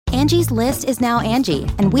Angie's List is now Angie,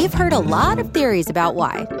 and we've heard a lot of theories about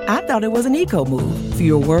why. I thought it was an eco move.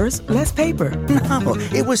 Fewer words, less paper. No,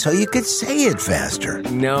 it was so you could say it faster.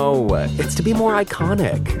 No, it's to be more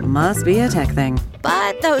iconic. Must be a tech thing.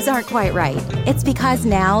 But those aren't quite right. It's because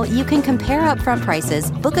now you can compare upfront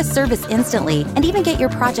prices, book a service instantly, and even get your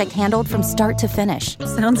project handled from start to finish.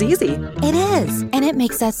 Sounds easy. It is, and it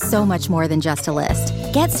makes us so much more than just a list.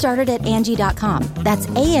 Get started at Angie.com. That's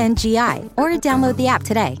ANGI, or download the app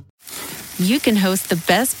today. You can host the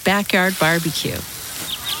best backyard barbecue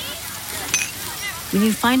when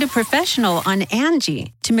you find a professional on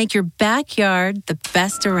Angie to make your backyard the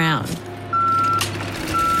best around.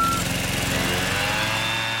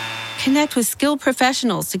 Connect with skilled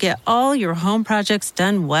professionals to get all your home projects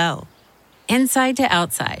done well. Inside to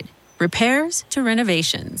outside, repairs to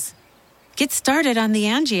renovations. Get started on the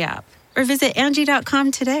Angie app or visit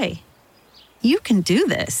Angie.com today. You can do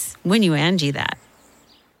this when you Angie that.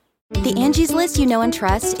 The Angie's List you know and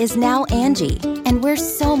trust is now Angie, and we're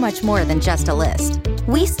so much more than just a list.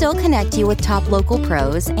 We still connect you with top local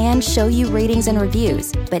pros and show you ratings and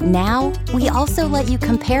reviews, but now we also let you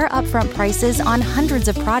compare upfront prices on hundreds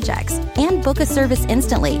of projects and book a service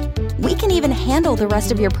instantly. We can even handle the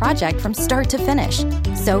rest of your project from start to finish.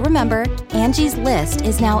 So remember, Angie's List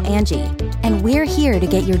is now Angie, and we're here to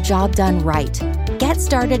get your job done right. Get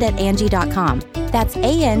started at Angie.com. That's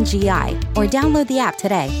ANGI, or download the app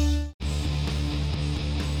today.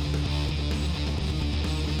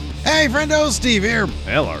 Hey, friendo, Steve here.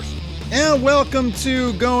 Hey, Lars. And welcome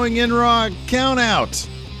to Going In Raw Countout.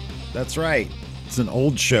 That's right. It's an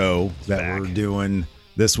old show that we're doing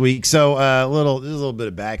this week. So just a little bit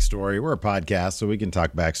of backstory. We're a podcast, so we can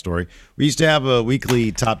talk backstory. We used to have a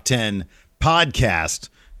weekly top 10 podcast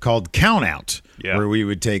called Countout, where we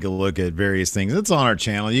would take a look at various things. It's on our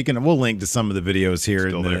channel. We'll link to some of the videos here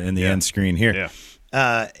in the end screen here.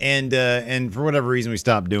 Yeah. And for whatever reason we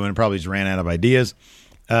stopped doing it, probably just ran out of ideas.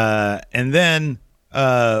 And then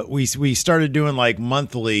we started doing like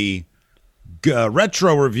monthly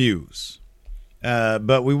retro reviews,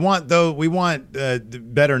 but we want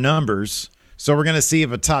better numbers. So we're gonna see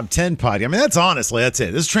if a top 10 podcast. I mean, that's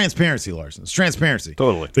it. This is transparency, Larson. It's transparency.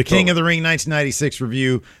 Totally. The King of the Ring 1996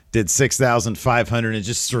 review did 6,500 and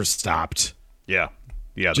just sort of stopped. Yeah.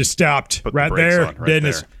 Just stopped right there.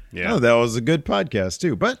 Business. Yeah. Oh, that was a good podcast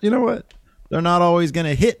too. But you know what? They're not always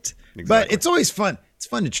gonna hit. Exactly. But it's always fun. It's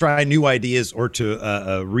fun to try new ideas or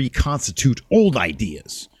to reconstitute old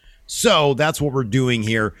ideas. So that's what we're doing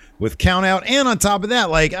here with Countout. And on top of that,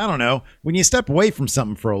 like, I don't know, when you step away from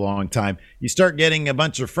something for a long time, you start getting a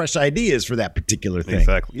bunch of fresh ideas for that particular thing.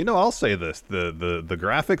 Exactly. You know, I'll say this. The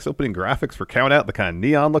graphics, opening graphics for Countout, the kind of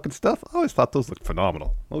neon looking stuff, I always thought those looked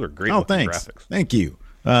phenomenal. Those are great looking graphics. Thank you.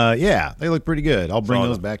 Yeah, they look pretty good. I'll bring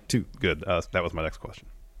those back too. Good. That was my next question.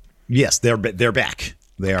 Yes, they're back.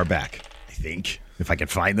 They are back, I think. If I can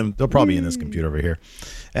find them, they'll probably be in this computer over here.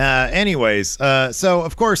 So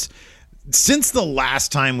of course, since the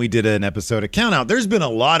last time we did an episode of Countout, there's been a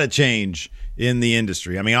lot of change in the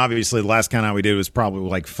industry. I mean, obviously, the last Countout we did was probably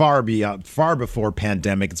like far before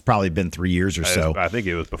pandemic. It's probably been 3 years or so. I think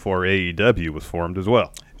it was before AEW was formed as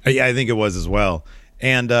well. Yeah, I think it was as well.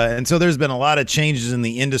 And so there's been a lot of changes in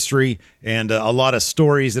the industry and a lot of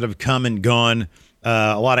stories that have come and gone.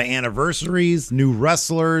 A lot of anniversaries, new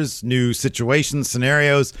wrestlers, new situations,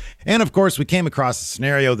 scenarios. And of course, we came across a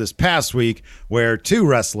scenario this past week where two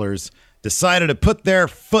wrestlers decided to put their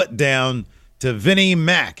foot down to Vinnie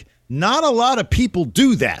Mac. Not a lot of people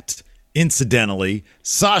do that, incidentally.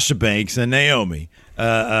 Sasha Banks and Naomi.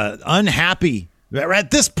 Unhappy.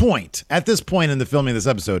 At this point in the filming of this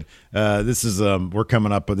episode, this is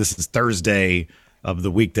Thursday of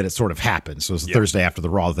the week that it sort of happened. So it's Thursday after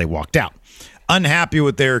the Raw that they walked out. Unhappy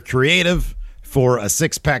with their creative for a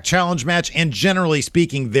six-pack challenge match and generally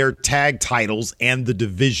speaking, their tag titles and the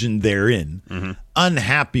division they're in. Mm-hmm.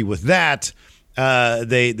 Unhappy with that,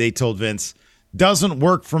 they told Vince, doesn't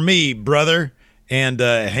work for me, brother, and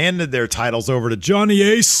handed their titles over to Johnny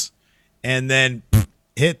Ace and then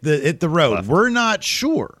hit the road. Left. We're not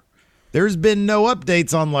sure. There's been no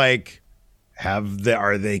updates on like,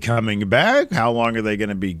 are they coming back? How long are they going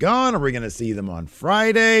to be gone? Are we going to see them on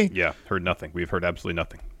Friday? Yeah, heard nothing. We've heard absolutely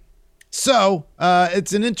nothing. So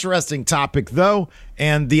it's an interesting topic, though,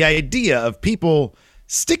 and the idea of people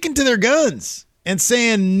sticking to their guns and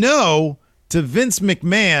saying no to Vince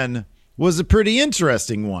McMahon was a pretty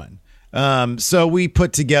interesting one. So we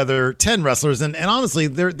put together 10 wrestlers, and honestly,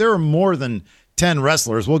 there are more than 10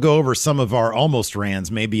 wrestlers. We'll go over some of our almost rans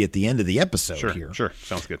maybe at the end of the episode here. Sure.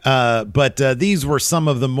 Sounds good. But these were some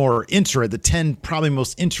of the the 10 probably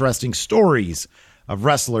most interesting stories of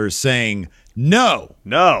wrestlers saying no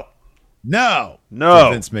No.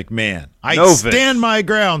 No. Vince McMahon. No, I stand Vince. my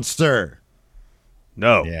ground, sir.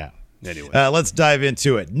 No. Yeah. Anyway. Let's dive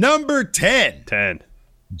into it. Number 10. 10.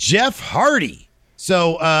 Jeff Hardy.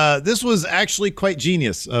 So this was actually quite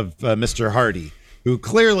genius of Mr. Hardy, who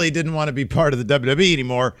clearly didn't want to be part of the WWE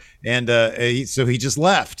anymore, and so he just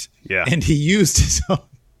left. Yeah. And he used his own.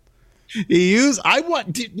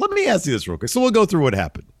 Let me ask you this real quick. So we'll go through what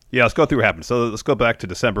happened. Yeah, let's go through what happened. So let's go back to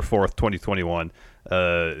December 4th, 2021.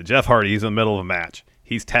 Jeff Hardy, he's in the middle of a match.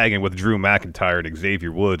 He's tagging with Drew McIntyre and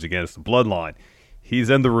Xavier Woods against the Bloodline. He's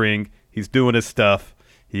in the ring. He's doing his stuff.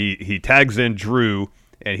 He tags in Drew,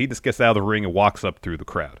 and he just gets out of the ring and walks up through the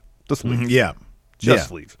crowd. Just leaves.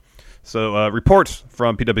 Just leaves. So reports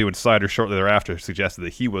from PW Insider shortly thereafter suggested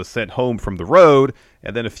that he was sent home from the road,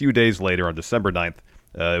 and then a few days later, on December 9th,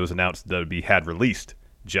 it was announced that WWE had released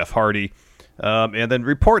Jeff Hardy. And then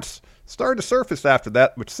reports started to surface after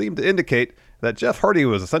that, which seemed to indicate that Jeff Hardy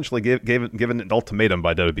was essentially given an ultimatum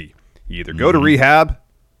by WWE. You either go to rehab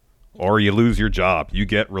or you lose your job. You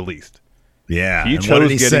get released. Yeah. He and chose what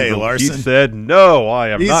did he getting say, Larson? He said, no, I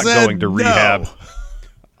am not going to no. rehab.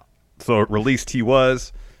 So released he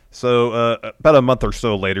was. So about a month or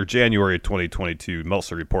so later, January of 2022,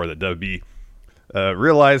 Meltzer reported that WWE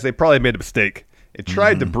realized they probably made a mistake and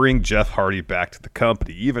tried to bring Jeff Hardy back to the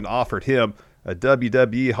company. Even offered him a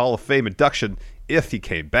WWE Hall of Fame induction if he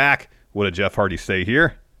came back. What did Jeff Hardy say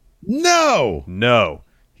here? No. No.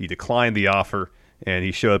 He declined the offer, and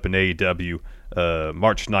he showed up in AEW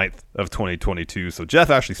March 9th of 2022. So Jeff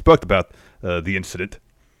actually spoke about the incident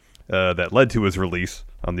that led to his release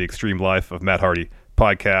on the Extreme Life of Matt Hardy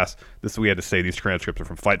podcast. This we had to say. These transcripts are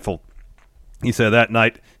from Fightful. He said, that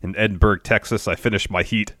night in Edinburgh, Texas, I finished my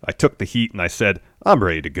heat. I took the heat and I said, I'm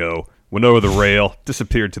ready to go. Went over the rail,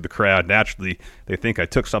 disappeared to the crowd. Naturally, they think I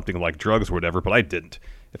took something like drugs or whatever, but I didn't.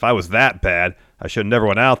 If I was that bad, I should have never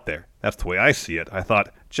went out there. That's the way I see it. I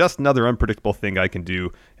thought, just another unpredictable thing I can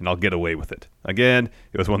do, and I'll get away with it. Again,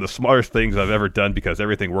 it was one of the smartest things I've ever done because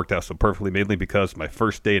everything worked out so perfectly, mainly because my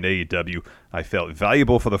first day in AEW, I felt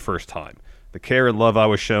valuable for the first time. The care and love I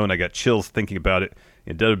was shown, I got chills thinking about it.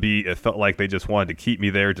 In WWE, it felt like they just wanted to keep me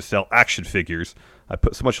there to sell action figures. I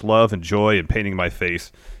put so much love and joy in painting my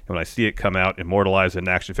face, and when I see it come out, immortalized in an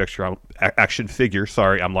action figure,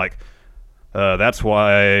 I'm like, that's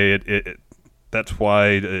why it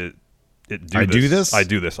I do this? I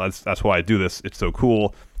do this. That's why I do this. It's so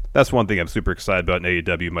cool. That's one thing I'm super excited about in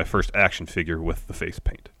AEW, my first action figure with the face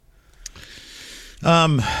paint.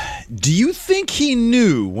 Do you think he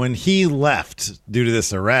knew when he left due to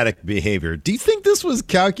this erratic behavior? Do you think this was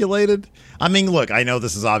calculated? I mean, look, I know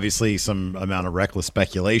this is obviously some amount of reckless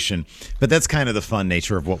speculation, but that's kind of the fun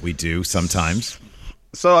nature of what we do sometimes.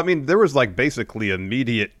 So, I mean, there was like basically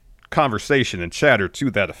immediate conversation and chatter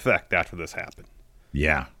to that effect after this happened.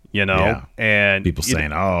 Yeah. You know, yeah. And people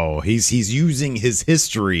saying, "Oh, he's using his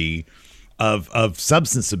history of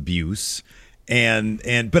substance abuse,"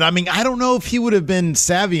 but I mean, I don't know if he would have been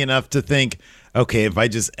savvy enough to think, okay, if I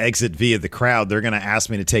just exit via the crowd, they're going to ask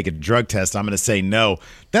me to take a drug test. I'm going to say no.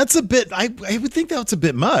 That's a bit. I would think that's a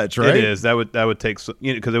bit much, right? It is. That would take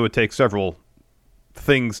because it would take several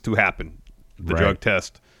things to happen: the drug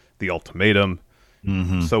test, the ultimatum,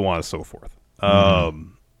 so on and so forth.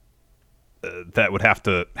 That would have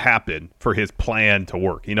to happen for his plan to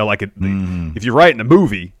work. You know, like if you're writing a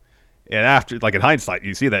movie, and after, like in hindsight,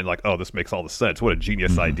 you see that and like, oh, this makes all the sense. What a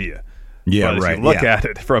genius idea. Yeah, but right. If you look at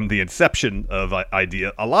it from the inception of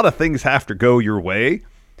idea, a lot of things have to go your way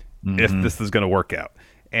if this is going to work out.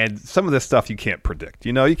 And some of this stuff you can't predict.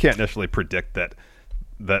 You know, you can't necessarily predict that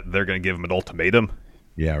they're going to give him an ultimatum.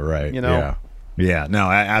 Yeah, right. You know? Yeah. Yeah, no,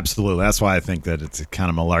 absolutely. That's why I think that it's kind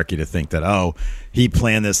of malarkey to think that, oh, he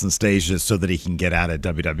planned this and staged this so that he can get out of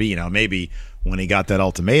WWE. You know, maybe when he got that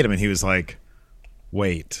ultimatum and he was like,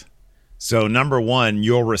 wait. So number one,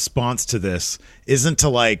 your response to this isn't to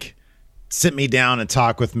like sit me down and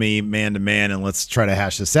talk with me man to man and let's try to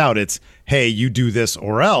hash this out. It's, hey, you do this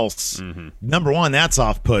or else. Number one, that's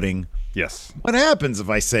off-putting. Yes. What happens if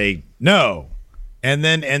I say no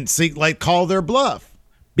and see, like, call their bluff?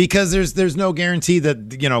 Because there's no guarantee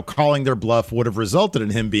that, you know, calling their bluff would have resulted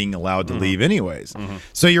in him being allowed to leave anyways.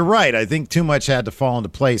 So you're right. I think too much had to fall into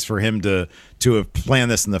place for him to have planned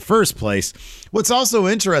this in the first place. What's also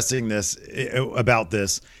interesting about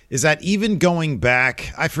this is that even going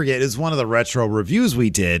back, I forget, it's one of the retro reviews we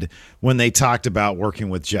did when they talked about working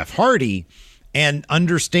with Jeff Hardy and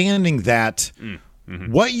understanding that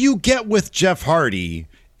what you get with Jeff Hardy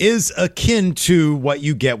is akin to what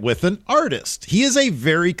you get with an artist. He is a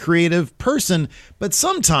very creative person, but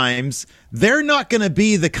sometimes they're not going to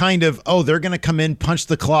be the kind of, oh, they're going to come in, punch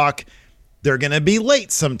the clock, they're going to be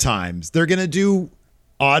late sometimes. They're going to do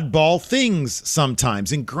oddball things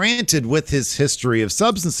sometimes. And granted, with his history of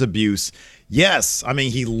substance abuse, yes, I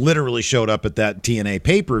mean, he literally showed up at that TNA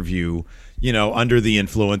pay-per-view, under the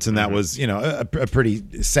influence, and that was, a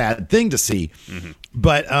pretty sad thing to see.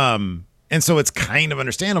 But and so it's kind of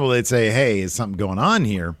understandable. They'd say, hey, is something going on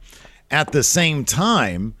here? At the same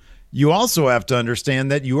time, you also have to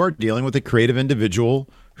understand that you are dealing with a creative individual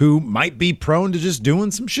who might be prone to just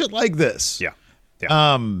doing some shit like this. Yeah.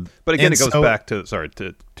 But again, it goes back to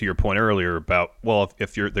your point earlier about, well,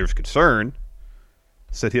 if there's concern,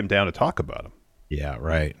 sit him down and talk about him. Yeah,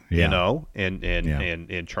 right. Yeah.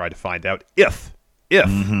 And try to find out if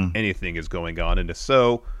anything is going on, and if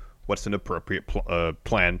so, what's an appropriate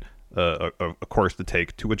plan, of course, to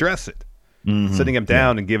take to address it. Sitting him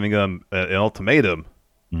down and giving him an ultimatum.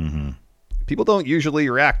 People don't usually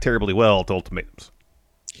react terribly well to ultimatums.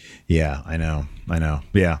 Yeah, I know.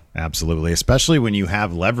 Yeah, absolutely. Especially when you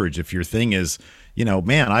have leverage. If your thing is,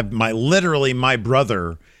 man, my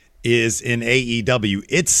brother is in AEW.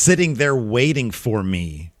 It's sitting there waiting for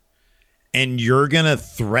me, and you're gonna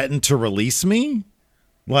threaten to release me?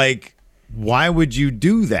 Like, why would you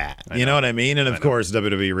do that? You know what I mean? And of course,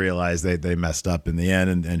 WWE realized they messed up in the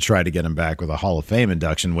end and tried to get him back with a Hall of Fame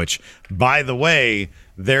induction, which, by the way,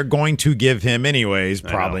 they're going to give him anyways,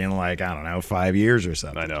 probably in 5 years or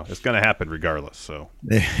something. I know. It's going to happen regardless. So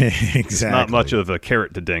exactly. It's not much of a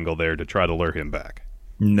carrot to dangle there to try to lure him back.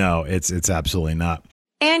 No, it's absolutely not.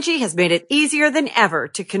 Angie has made it easier than ever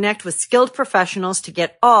to connect with skilled professionals to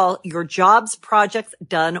get all your jobs projects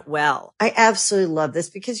done well. I absolutely love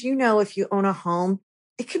this because, if you own a home,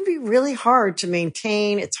 it can be really hard to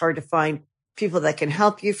maintain. It's hard to find people that can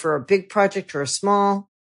help you for a big project or a small.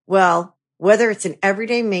 Well, whether it's in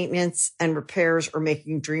everyday maintenance and repairs or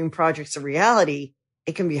making dream projects a reality,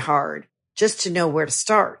 it can be hard just to know where to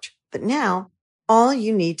start. But now all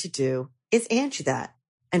you need to do is Angie that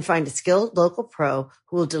and find a skilled local pro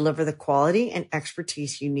who will deliver the quality and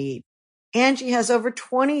expertise you need. Angie has over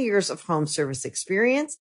 20 years of home service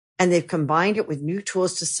experience, and they've combined it with new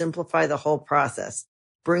tools to simplify the whole process.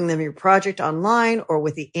 Bring them your project online or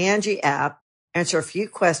with the Angie app, answer a few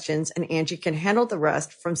questions, and Angie can handle the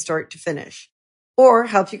rest from start to finish. Or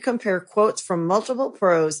help you compare quotes from multiple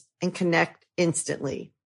pros and connect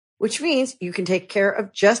instantly, which means you can take care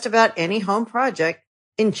of just about any home project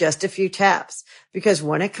in just a few taps. Because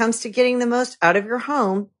when it comes to getting the most out of your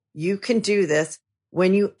home, you can do this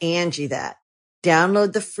when you Angie that.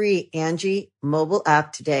 Download the free Angie mobile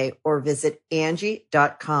app today or visit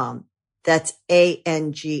Angie.com. That's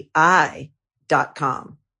ANGI.com.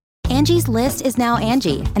 Angie's List is now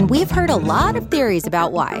Angie, and we've heard a lot of theories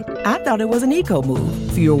about why. I thought it was an eco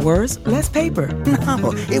move. Fewer words, less paper.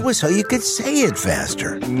 No, it was so you could say it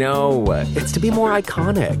faster. No, it's to be more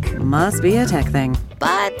iconic. Must be a tech thing.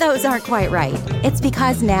 But those aren't quite right. It's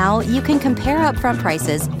because now you can compare upfront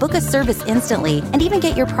prices, book a service instantly, and even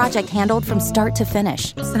get your project handled from start to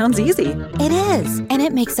finish. Sounds easy. It is, and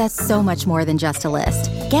it makes us so much more than just a list.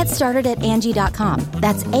 Get started at Angie.com.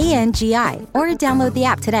 That's ANGI, or download the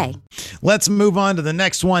app today. Let's move on to the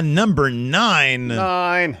next one, number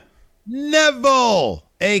 9. Neville,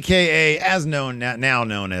 a.k.a. now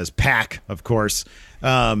known as Pac, of course.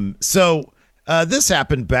 This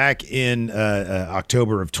happened back in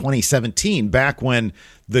October of 2017, back when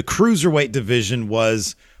the cruiserweight division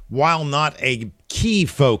was, while not a key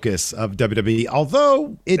focus of WWE,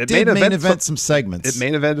 although it did main event some segments. It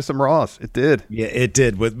main evented some Raws. It did. Yeah, it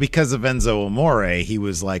did. Because of Enzo Amore, he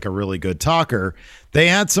was like a really good talker. They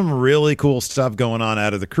had some really cool stuff going on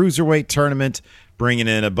out of the cruiserweight tournament, bringing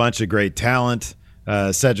in a bunch of great talent.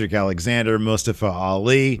 Cedric Alexander, Mustafa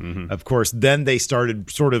Ali. Of course, then they started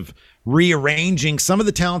sort of rearranging some of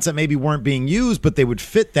the talents that maybe weren't being used, but they would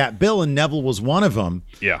fit that bill, and Neville was one of them.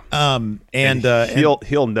 Yeah. And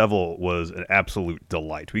heel Neville was an absolute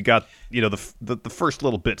delight. We got, the first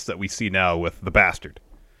little bits that we see now with the Bastard.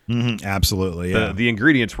 Absolutely, yeah. The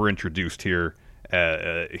ingredients were introduced here,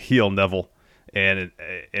 heel Neville. And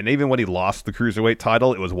even when he lost the Cruiserweight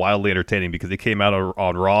title, it was wildly entertaining because he came out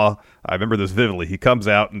on Raw. I remember this vividly. He comes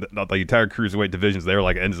out, and the entire Cruiserweight division's there,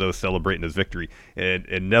 like Enzo celebrating his victory.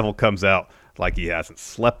 And Neville comes out like he hasn't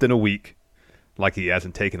slept in a week, like he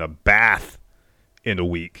hasn't taken a bath in a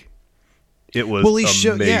week. It was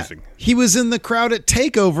amazing. He was in the crowd at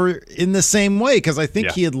TakeOver in the same way because I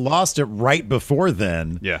think he had lost it right before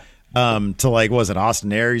then. Yeah. To was it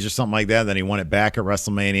Austin Aries or something like that? Then he won it back at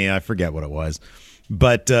WrestleMania. I forget what it was,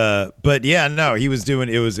 but yeah, no, he was doing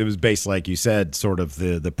it was based, like you said, sort of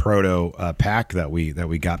the proto Pac that we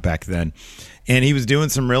got back then, and he was doing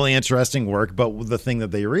some really interesting work. But the thing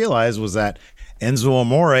that they realized was that Enzo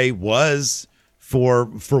Amore was, for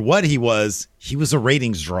what he was a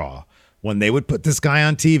ratings draw. When they would put this guy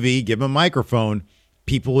on TV, give him a microphone,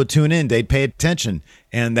 people would tune in, they'd pay attention.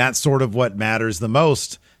 And that's sort of what matters the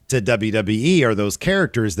most to WWE, are those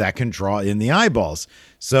characters that can draw in the eyeballs.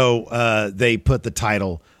 So they put the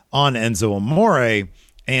title on Enzo Amore,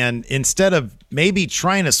 and instead of maybe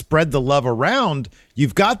trying to spread the love around,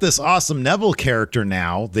 you've got this awesome Neville character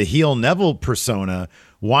now, the heel Neville persona.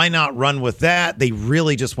 Why not run with that? They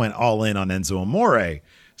really just went all in on Enzo Amore.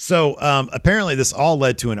 So apparently this all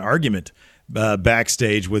led to an argument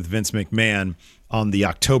backstage with Vince McMahon on the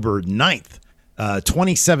October 9th,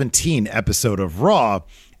 2017 episode of Raw,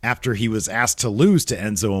 after he was asked to lose to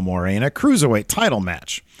Enzo Amore in a cruiserweight title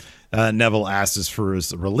match. Neville asked for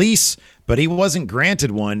his release, but he wasn't granted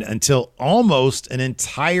one until almost an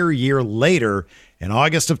entire year later, in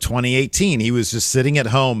August of 2018. He was just sitting at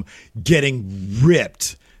home getting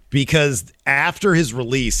ripped, because after his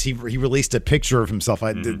release, he released a picture of himself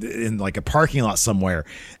in like a parking lot somewhere,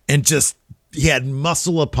 and just he had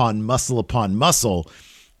muscle upon muscle upon muscle,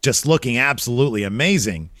 just looking absolutely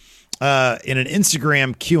amazing. In an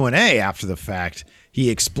Instagram Q&A after the fact, he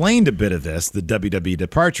explained a bit of this, the WWE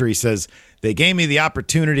departure. He says, "They gave me the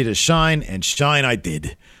opportunity to shine, and shine I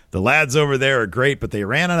did. The lads over there are great, but they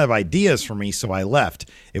ran out of ideas for me, so I left.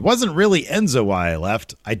 It wasn't really Enzo why I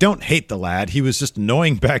left. I don't hate the lad. He was just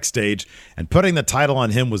annoying backstage, and putting the title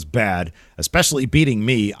on him was bad, especially beating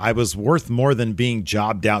me. I was worth more than being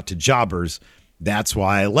jobbed out to jobbers. That's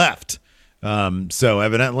why I left." So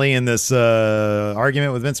evidently in this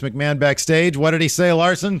argument with Vince McMahon backstage, what did he say,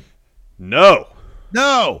 Larson? No,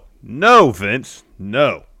 Vince.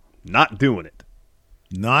 No. Not doing it.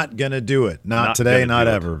 Not gonna do it. Not today, not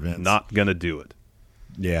ever, Vince. Not gonna do it.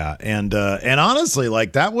 Yeah, and honestly,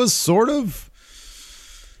 like, that was sort of,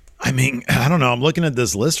 I mean, I don't know. I'm looking at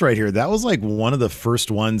this list right here. That was like one of the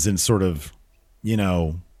first ones in sort of, you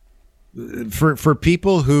know, for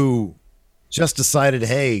people who just decided,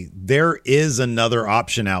 hey, there is another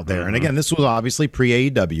option out there. And again, this was obviously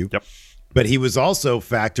pre-AEW. Yep. But he was also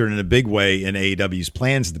factored in a big way in AEW's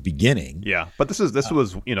plans at the beginning. Yeah, but this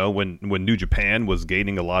was, you know, when New Japan was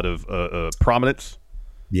gaining a lot of prominence.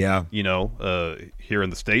 Yeah. You know, here in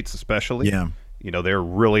the States especially. Yeah. You know, they're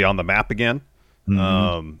really on the map again.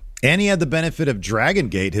 And he had the benefit of Dragon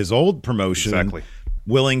Gate, his old promotion. Exactly.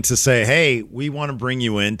 Willing to say, hey, we want to bring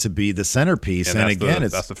you in to be the centerpiece. And again,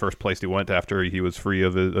 that's the first place he went after he was free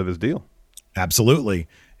of his deal. Absolutely.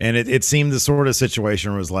 And it seemed the sort of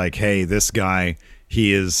situation was like, hey, this guy,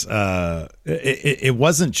 he is, it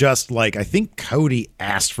wasn't just like, I think Cody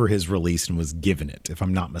asked for his release and was given it, if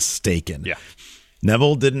I'm not mistaken. Yeah.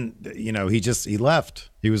 Neville didn't, you know, he left.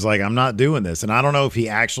 He was like, I'm not doing this. And I don't know if he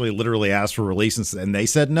actually literally asked for release and they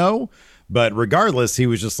said no, but regardless, he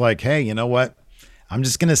was just like, hey, you know what? I'm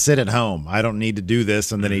just going to sit at home. I don't need to do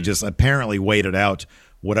this. And then he just apparently waited out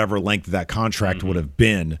whatever length that contract would have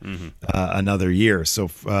been another year. So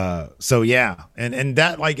yeah. And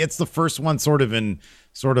that, like, it's the first one sort of in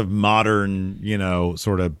sort of modern, you know,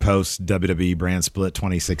 sort of post WWE brand split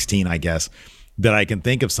 2016, I guess, that I can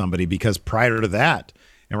think of somebody, because prior to that,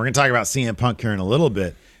 and we're going to talk about CM Punk here in a little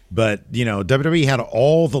bit, but, you know, WWE had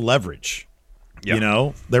all the leverage. Yep. You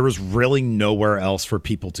know, there was really nowhere else for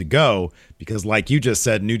people to go because, like you just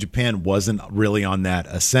said, New Japan wasn't really on that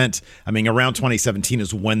ascent. I mean, around 2017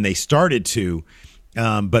 is when they started to,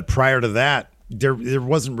 but prior to that, there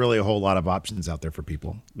wasn't really a whole lot of options out there for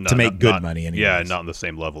people to make good money. Anyways. Yeah, not on the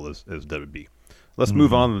same level as WB. Let's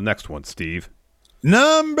move on to the next one, Steve.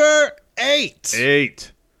 Number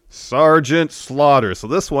 8. Sergeant Slaughter. So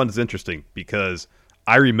this one's interesting because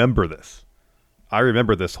I remember this. I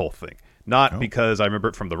remember this whole thing. Not because I remember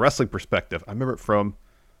it from the wrestling perspective. I remember it from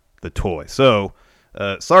the toy. So,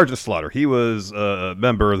 Sergeant Slaughter, he was a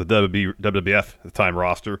member of the WWF at the time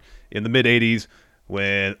roster in the mid-'80s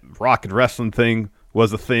when rock and wrestling thing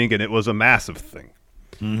was a thing, and it was a massive thing.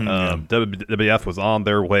 WWF was on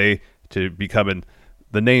their way to becoming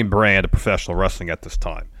the name brand of professional wrestling at this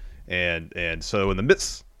time. And so in the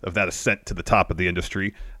midst of that ascent to the top of the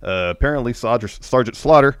industry, apparently Sergeant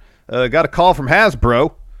Slaughter got a call from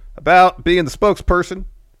Hasbro about being the spokesperson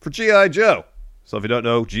for G.I. Joe. So if you don't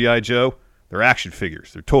know G.I. Joe, they're action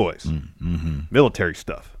figures, they're toys, military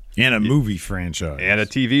stuff. And a movie franchise. And a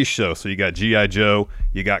TV show. So you got G.I. Joe,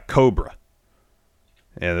 you got Cobra.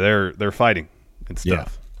 And they're fighting and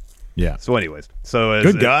stuff. Yeah. So anyways.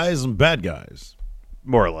 Good guys and bad guys.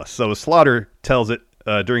 More or less. So as Slaughter tells it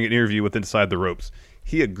during an interview with Inside the Ropes,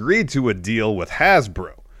 he agreed to a deal with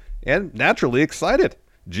Hasbro and naturally excited.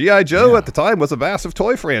 G.I. Joe at the time was a massive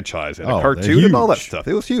toy franchise and a cartoon and all that stuff.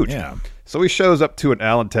 It was huge. Yeah. So he shows up to an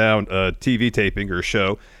Allentown TV taping or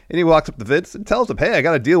show, and he walks up to Vince and tells him, hey, I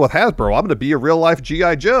got a deal with Hasbro. I'm going to be a real-life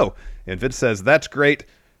G.I. Joe. And Vince says, that's great.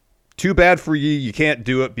 Too bad for you. You can't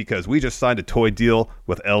do it because we just signed a toy deal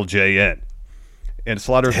with LJN. And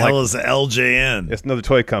Slaughter's like, hell is LJN? it's another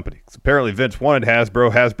toy company. So apparently Vince wanted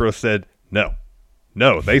Hasbro. Hasbro said no.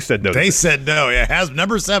 No, they said no. They said no. Yeah,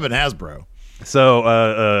 number 7, Hasbro.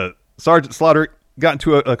 So Sergeant Slaughter got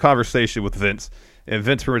into a conversation with Vince, and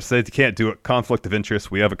Vince pretty much said, you can't do it. Conflict of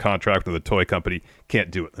interest. We have a contract with a toy company.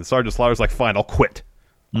 Can't do it. And Sergeant Slaughter's like, fine, I'll quit.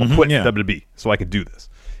 I'll quit WWE so I can do this.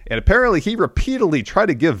 And apparently he repeatedly tried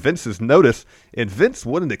to give Vince his notice, and Vince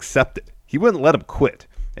wouldn't accept it. He wouldn't let him quit.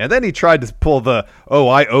 And then he tried to pull the,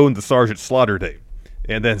 I own the Sergeant Slaughter name.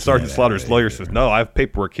 And then Sergeant Slaughter's lawyer says, no, I have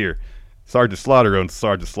paperwork here. Sergeant Slaughter owns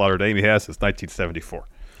Sergeant Slaughter name. He has since 1974.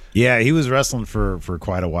 Yeah, he was wrestling for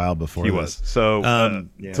quite a while before he was. So,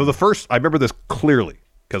 so the first, I remember this clearly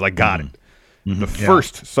because I got it. The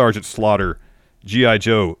first Sergeant Slaughter G.I.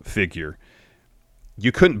 Joe figure,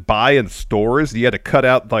 you couldn't buy in stores. You had to cut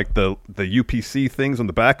out like the UPC things on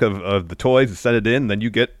the back of the toys and send it in. And then you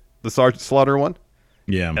get the Sergeant Slaughter one.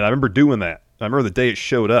 Yeah. And I remember doing that. I remember the day it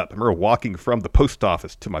showed up. I remember walking from the post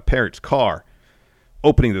office to my parents' car,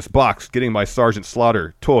 opening this box, getting my Sergeant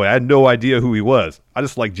Slaughter toy. I had no idea who he was. I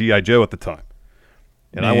just liked G.I. Joe at the time.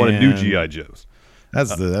 And I wanted new G.I. Joes.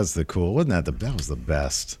 That's the cool. Wasn't that was the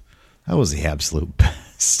best. That was the absolute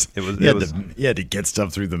best. You had to get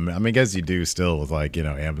stuff through I mean, I guess you do still with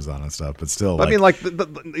Amazon and stuff, but still. I mean,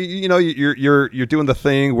 you're doing the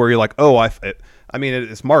thing where you're like, I mean,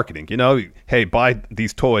 it's marketing, hey, buy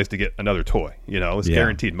these toys to get another toy, it's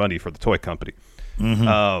guaranteed money for the toy company.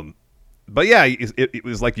 But yeah, it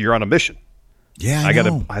was like you're on a mission. Yeah, I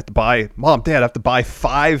have to buy, Mom, Dad, I have to buy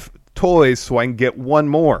 5 toys so I can get one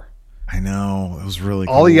more. I know. It was really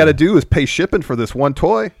cool. All you got to do is pay shipping for this one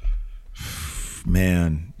toy.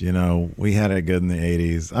 Man, we had it good in the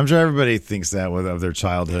 80s. I'm sure everybody thinks that of their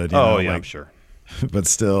childhood. I'm sure. But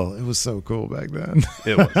still, it was so cool back then.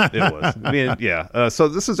 It was. I mean, yeah. So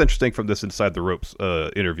this is interesting from this Inside the Ropes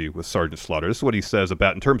interview with Sergeant Slaughter. This is what he says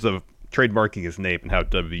about in terms of trademarking his name and how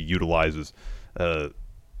WWE utilizes,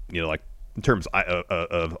 like in terms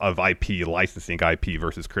of IP, licensing IP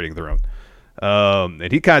versus creating their own.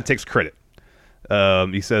 And he kind of takes credit.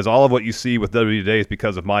 He says, all of what you see with WWE today is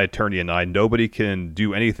because of my attorney and I. Nobody can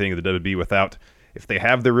do anything in the WWE without, if they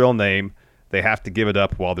have their real name, they have to give it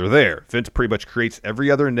up while they're there. Vince pretty much creates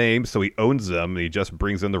every other name, so he owns them, and he just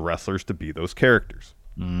brings in the wrestlers to be those characters.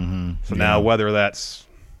 So now whether that's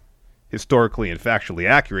historically and factually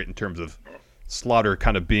accurate in terms of Slaughter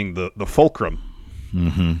kind of being the fulcrum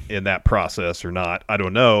in that process or not, I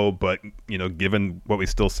don't know. But, given what we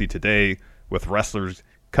still see today with wrestlers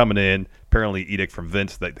coming in, apparently edict from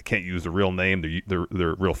Vince that they can't use the real name,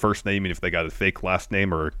 their real first name, even if they got a fake last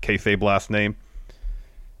name or a kayfabe last name.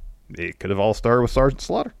 It could have all started with Sergeant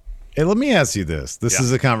Slaughter. Hey, let me ask you this. This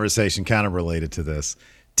is a conversation kind of related to this.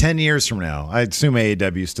 10 years from now, I assume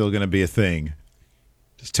AEW is still going to be a thing.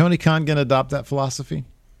 Is Tony Khan going to adopt that philosophy?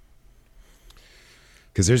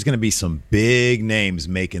 Because there's going to be some big names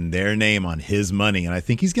making their name on his money, and I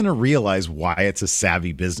think he's going to realize why it's a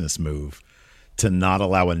savvy business move to not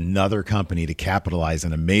allow another company to capitalize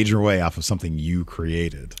in a major way off of something you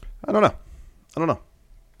created. I don't know.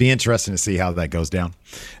 Be interesting to see how that goes down.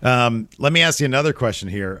 Let me ask you another question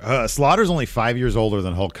here. Slaughter's only 5 years older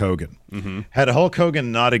than Hulk Hogan. Had Hulk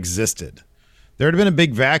Hogan not existed, there would have been a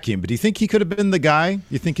big vacuum. But do you think he could have been the guy?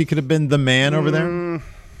 You think he could have been the man over there?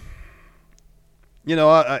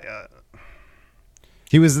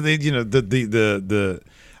 He was the.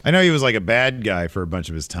 I know he was like a bad guy for a bunch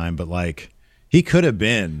of his time, but like. He could have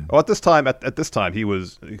been. Well, at this time, he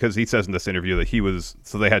was, because he says in this interview that he was.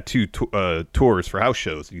 So they had 2 tours for house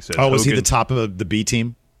shows. He said, was he the top of the B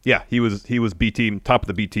team? Yeah, he was B team, top of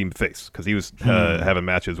the B team face, because he was having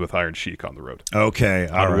matches with Iron Sheik on the road. Okay,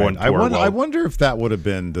 all right. I wonder if that would have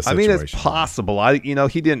been the situation. I mean, it's possible.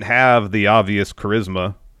 He didn't have the obvious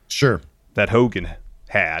charisma. Sure. That Hogan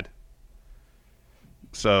had.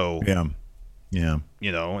 So yeah. And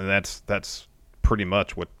that's pretty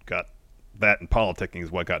much what got. That and politicking is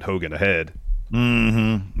what got Hogan ahead.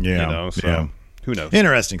 Yeah. Who knows?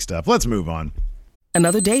 Interesting stuff. Let's move on.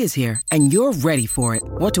 Another day is here, and you're ready for it.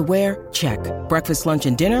 What to wear? Check. Breakfast, lunch,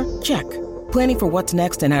 and dinner? Check. Planning for what's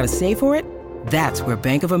next and how to save for it? That's where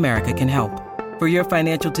Bank of America can help. For your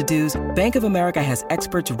financial to-dos, Bank of America has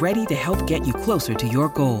experts ready to help get you closer to your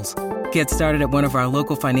goals. Get started at one of our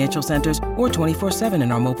local financial centers or 24/7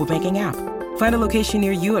 in our mobile banking app. Find a location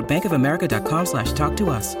near you at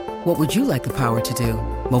bankofamerica.com/talktous. What would you like the power to do?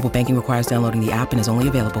 Mobile banking requires downloading the app and is only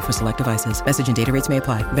available for select devices. Message and data rates may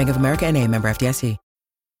apply. Bank of America N.A., member FDIC.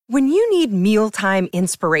 When you need mealtime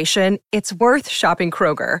inspiration, it's worth shopping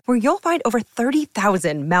Kroger, where you'll find over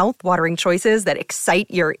 30,000 mouth-watering choices that excite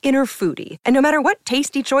your inner foodie. And no matter what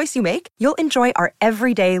tasty choice you make, you'll enjoy our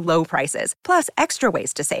everyday low prices, plus extra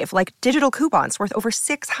ways to save, like digital coupons worth over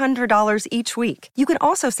 $600 each week. You can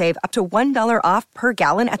also save up to $1 off per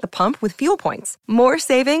gallon at the pump with fuel points. More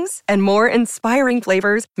savings and more inspiring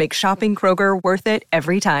flavors make shopping Kroger worth it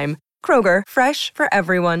every time. Kroger, fresh for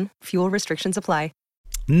everyone. Fuel restrictions apply.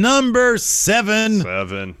 Number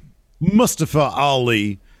 7. Mustafa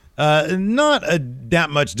Ali. Not that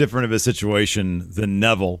much different of a situation than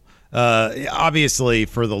Neville. Obviously,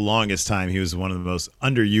 for the longest time, he was one of the most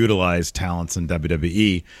underutilized talents in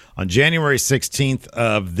WWE. On January 16th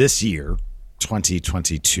of this year,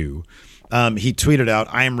 2022, he tweeted out,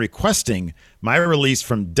 "I am requesting my release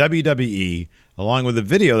from WWE," along with a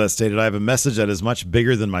video that stated, "I have a message that is much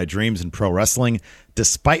bigger than my dreams in pro wrestling.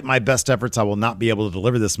 Despite my best efforts, I will not be able to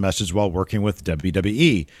deliver this message while working with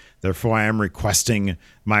WWE. Therefore, I am requesting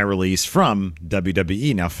my release from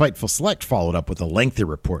WWE." Now, Fightful Select followed up with a lengthy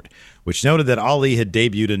report, which noted that Ali had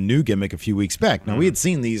debuted a new gimmick a few weeks back. Now, we had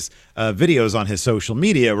seen these videos on his social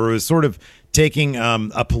media where it was sort of taking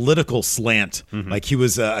a political slant, like he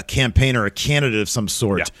was a campaigner, a candidate of some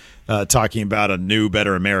sort, talking about a new,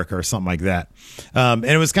 better America or something like that. And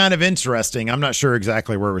it was kind of interesting. I'm not sure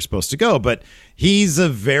exactly where we're supposed to go, but he's a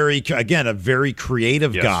very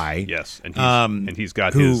creative guy. Yes, and he's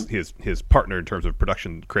got his partner in terms of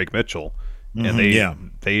production, Craig Mitchell, and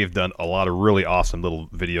they've done a lot of really awesome little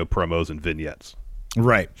video promos and vignettes.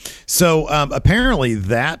 Right. So apparently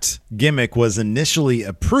that gimmick was initially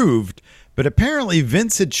approved, but apparently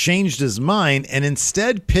Vince had changed his mind and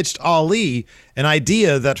instead pitched Ali an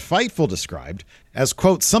idea that Fightful described as,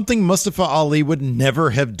 quote, something Mustafa Ali would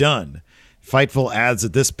never have done. Fightful adds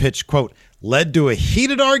that this pitch, quote, led to a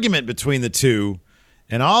heated argument between the two,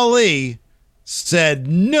 and Ali said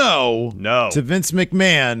no to Vince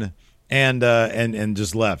McMahon and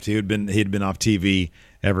just left. He'd been off TV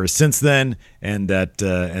ever since then, and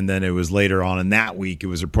then it was later on in that week, it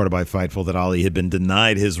was reported by Fightful that Ali had been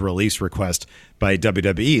denied his release request by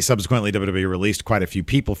WWE. Subsequently, WWE released quite a few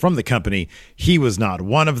people from the company. He was not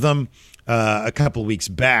one of them. A couple weeks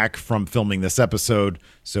back from filming this episode,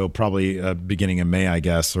 so probably beginning of May, I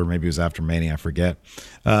guess, or maybe it was after Mania, I forget.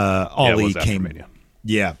 Ali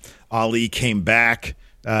Ali came back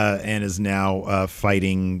and is now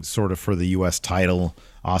fighting sort of for the U.S. title.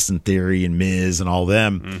 Austin Theory and Miz and all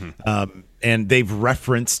them. And they've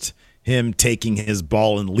referenced him taking his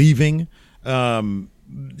ball and leaving.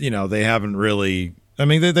 They haven't really, I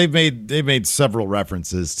mean, they've made several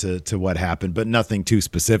references to what happened, but nothing too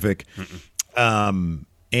specific. And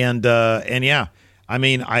yeah, I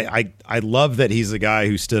mean, I love that he's a guy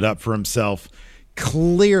who stood up for himself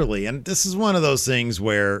clearly. And this is one of those things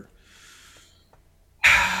where,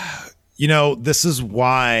 this is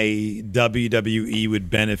why WWE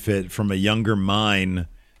would benefit from a younger mind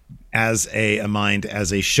as a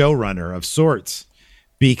showrunner of sorts,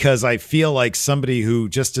 because I feel like somebody who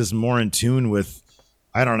just is more in tune with,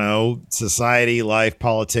 I don't know, society, life,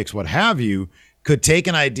 politics, what have you, could take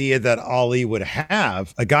an idea that Ali would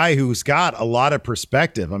have, a guy who's got a lot of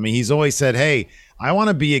perspective. I mean, he's always said, hey, I want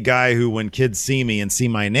to be a guy who, when kids see me and see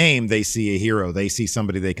my name, they see a hero. They see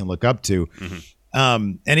somebody they can look up to.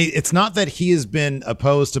 It's not that he has been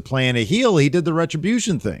opposed to playing a heel. He did the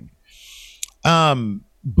Retribution thing.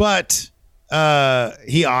 But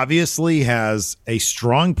he obviously has a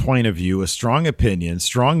strong point of view, a strong opinion,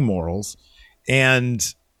 strong morals,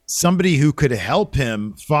 and somebody who could help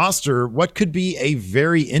him foster what could be a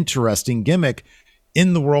very interesting gimmick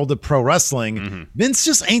in the world of pro wrestling. Vince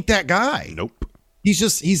just ain't that guy. Nope.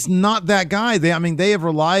 He's not that guy. They have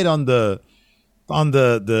relied on the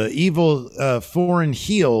evil foreign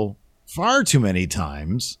heel far too many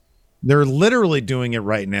times. They're literally doing it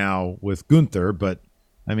right now with Gunther, but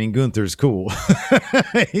I mean, Gunther's cool.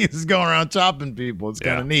 He's going around chopping people. It's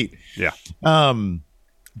kind of neat. Yeah.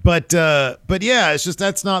 But yeah, it's just,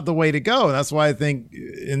 that's not the way to go. And that's why I think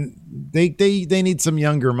they need some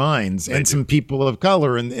younger minds and some people of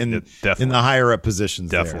color in the higher up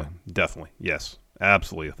positions. Definitely. Yes,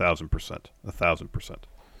 absolutely. 1,000%. 1,000%.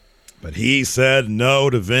 But he said no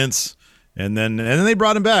to Vince, and then they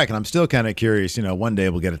brought him back, and I'm still kind of curious. One day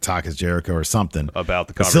we'll get a talk as Jericho or something about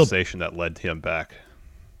the conversation that led him back.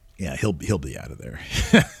 Yeah, he'll be out of there.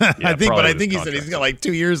 I think he said he's got like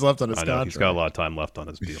 2 years left on his contract. He's got a lot of time left on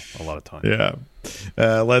his deal. A lot of time. Yeah.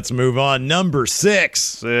 Let's move on. Number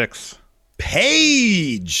 6.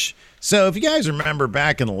 Paige. So if you guys remember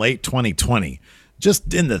back in late 2020,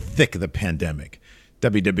 just in the thick of the pandemic,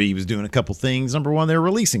 WWE was doing a couple things. Number one, they were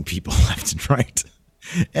releasing people left and right.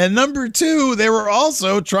 And number two, they were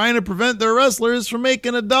also trying to prevent their wrestlers from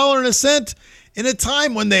making $1 and a cent in a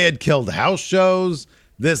time when they had killed house shows,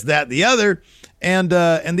 this, that, the other. And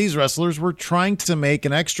these wrestlers were trying to make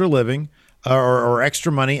an extra living or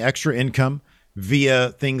extra money, extra income via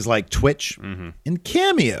things like Twitch and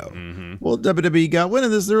Cameo. Well, WWE got wind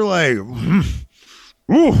of this. They're like,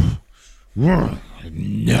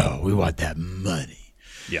 no, we want that money.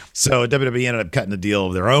 Yeah. So WWE ended up cutting a deal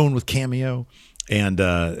of their own with Cameo. And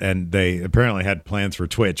they apparently had plans for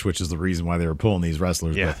Twitch, which is the reason why they were pulling these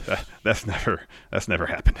wrestlers. Yeah, that's never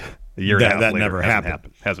happened. A year that, and a half that later, never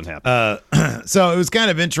happened. Hasn't happened. So it was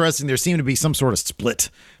kind of interesting. There seemed to be some sort of split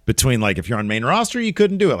between, like, if you're on main roster, you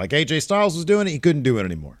couldn't do it. Like AJ Styles was doing it, he couldn't do it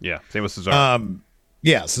anymore. Yeah, same with Cesaro.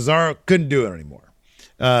 Yeah, Cesaro couldn't do it anymore.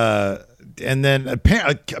 And then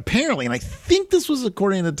apparently, and I think this was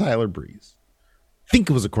according to Tyler Breeze.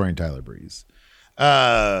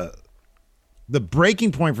 The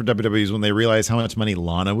breaking point for WWE is when they realized how much money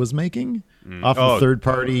Lana was making off of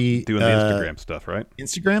third-party doing the Instagram stuff, right?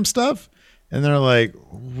 Instagram stuff, and they're like,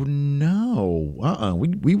 no,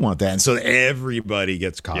 we want that, and so everybody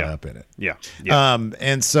gets caught up in it. Yeah.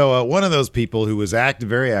 And so one of those people who was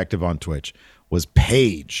very active on Twitch was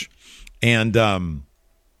Paige, and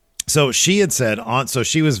so she had said so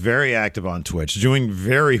she was very active on Twitch, doing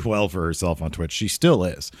very well for herself on Twitch. She still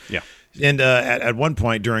is. Yeah. And at one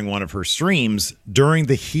point during one of her streams, during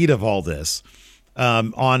the heat of all this,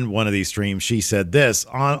 on one of these streams, she said this,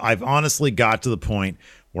 I've honestly got to the point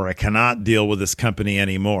where I cannot deal with this company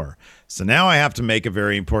anymore. So now I have to make a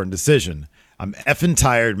very important decision. I'm effing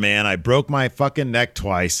tired, man. I broke my fucking neck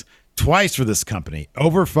twice for this company.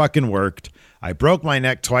 Over fucking worked. I broke my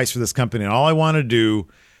neck twice for this company, and all I want to do,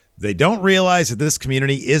 they don't realize that this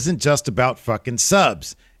community isn't just about fucking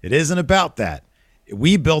subs. It isn't about that.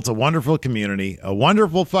 We built a wonderful community, a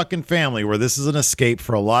wonderful fucking family where this is an escape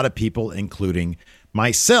for a lot of people, including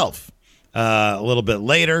myself. A little bit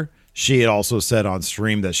later, she had also said on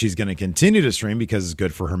stream that she's going to continue to stream because it's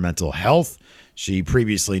good for her mental health. She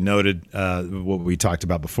previously noted what we talked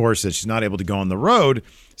about before, said she's not able to go on the road,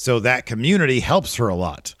 so that community helps her a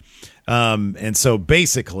lot. And so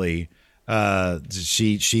basically,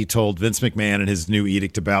 she told Vince McMahon in his new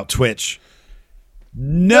edict about Twitch,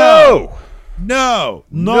 No. Got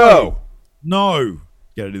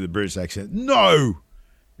to do the British accent. No,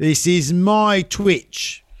 this is my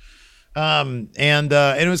Twitch. And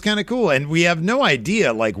it was kind of cool. And we have no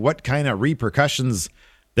idea like what kind of repercussions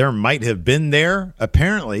there might have been there.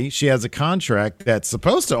 Apparently, she has a contract that's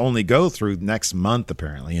supposed to only go through next month,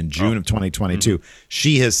 apparently, in June of 2022.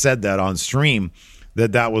 She has said that on stream,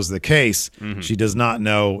 that was the case. She does not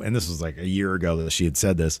know, and this was like a year ago that she had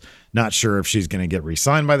said this, not sure if she's going to get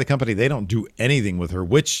re-signed by the company. They don't do anything with her,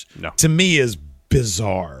 which to me is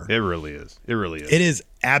bizarre. It really is. It is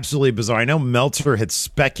absolutely bizarre. I know Meltzer had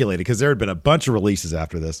speculated, because there had been a bunch of releases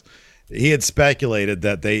after this. He had speculated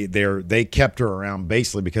that they kept her around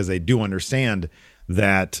basically because they do understand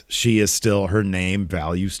that she is still, her name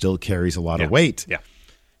value still carries a lot of weight. Yeah.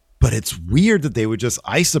 But it's weird that they would just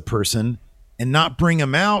ice a person and not bring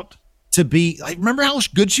him out to be like, remember how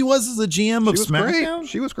good she was as a GM of SmackDown?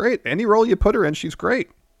 She was great. Any role you put her in, she's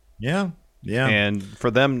great. Yeah. And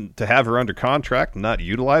for them to have her under contract and not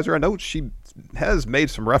utilize her, I know she has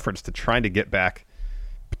made some reference to trying to get back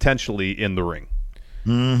potentially in the ring.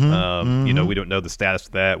 You know, we don't know the status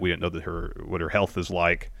of that. We don't know what her health is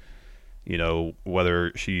like. You know,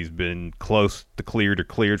 whether she's been close to cleared or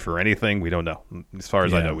cleared for anything, we don't know. As far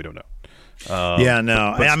as I know, we don't know. But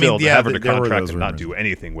still, to have her to contract and not do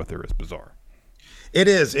anything with her is bizarre. It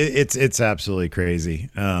is. It's absolutely crazy.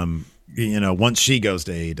 You know, once she goes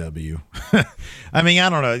to AEW, I mean, I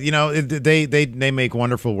don't know. You know, they make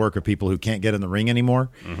wonderful work of people who can't get in the ring anymore.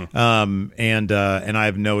 And I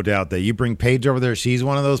have no doubt that you bring Paige over there, she's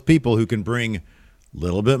one of those people who can bring a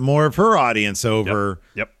little bit more of her audience over.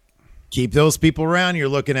 Yep. Keep those people around. You're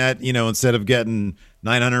looking at, you know, instead of getting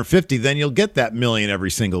 950, then you'll get that million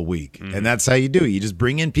every single week. And that's how you do it. You just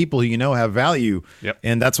bring in people who you know have value.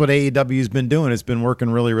 And that's what AEW's been doing. It's been working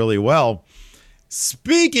really, really well.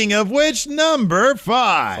 Speaking of which, number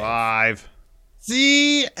 5.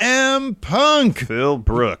 CM Punk. Phil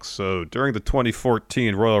Brooks. So during the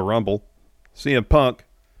 2014 Royal Rumble, CM Punk,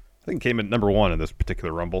 I think, came in number 1 in this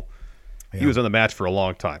particular Rumble. He was in the match for a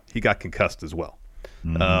long time. He got concussed as well.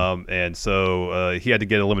 And so he had to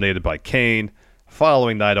get eliminated by Kane.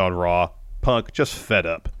 Following night on Raw, Punk just fed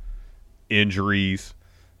up. Injuries,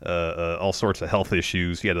 all sorts of health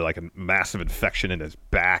issues. He had like a massive infection in his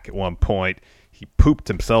back at one point. He pooped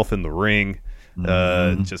himself in the ring,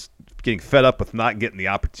 just getting fed up with not getting the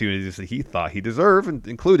opportunities that he thought he deserved,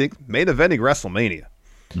 including main eventing WrestleMania.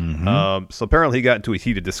 So apparently he got into a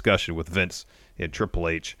heated discussion with Vince and Triple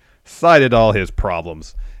H, cited all his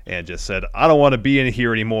problems, and just said, I don't want to be in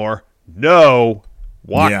here anymore. No,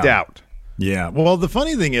 walked out. Yeah. Well, the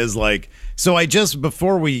funny thing is, like, so I just,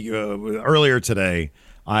 before we, earlier today,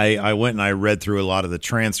 I went and I read through a lot of the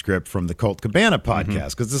transcript from the Colt Cabana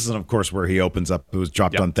podcast, because this is, of course, where he opens up. It was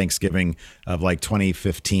dropped on Thanksgiving of like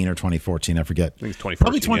 2015 or 2014. I forget. I think it's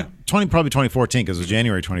 2014. Probably 2014, because it was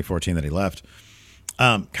January 2014 that he left.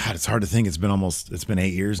 God, it's hard to think. It's been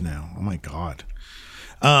 8 years now. Oh my God.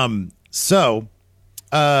 So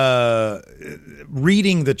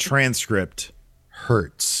reading the transcript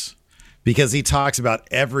hurts, because he talks about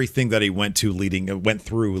everything that he went through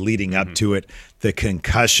leading up to it, the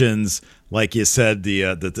concussions, like you said,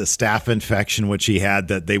 the staph infection, which he had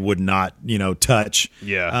that they would not, touch.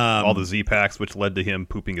 Yeah. All the Z-Packs, which led to him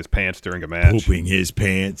pooping his pants during a match. Pooping his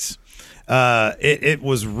pants. It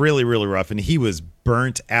was really, really rough, and he was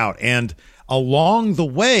burnt out. And along the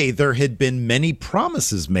way, there had been many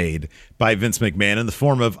promises made by Vince McMahon in the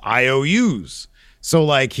form of IOUs. So,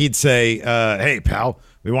 like, he'd say, hey, pal,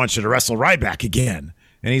 we want you to wrestle Ryback again.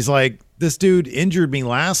 And he's like, this dude injured me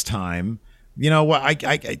last time. You know what?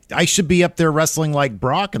 I should be up there wrestling like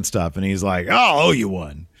Brock and stuff. And he's like, I'll owe you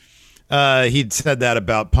one. He'd said that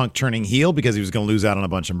about Punk turning heel because he was going to lose out on a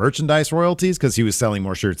bunch of merchandise royalties because he was selling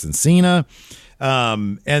more shirts than Cena.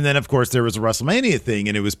 And then, of course, there was a WrestleMania thing,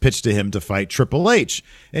 and it was pitched to him to fight Triple H.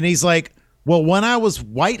 And he's like, well, when I was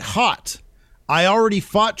white hot, I already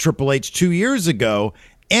fought Triple H 2 years ago,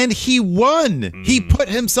 and he won. He put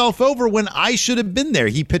himself over when I should have been there.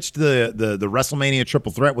 He pitched the WrestleMania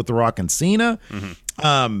triple threat with The Rock and Cena.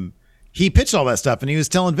 He pitched all that stuff, and he was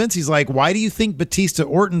telling Vince, he's like, why do you think Batista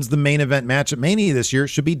Orton's the main event match at Mania this year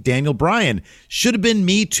should be Daniel Bryan? Should have been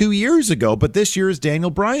me 2 years ago, but this year is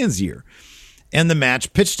Daniel Bryan's year. And the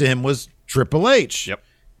match pitched to him was Triple H. Yep.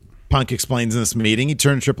 Punk explains in this meeting, he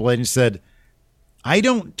turned to Triple H and said, I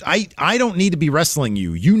don't need to be wrestling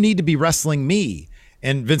you. You need to be wrestling me.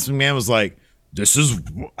 And Vince McMahon was like, this is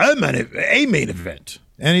a main event.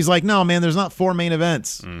 And he's like, no, man, there's not 4 main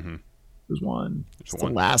events. There's one. It's the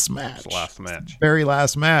last match. It's the last match. Very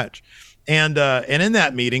last match. And in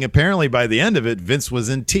that meeting, apparently by the end of it, Vince was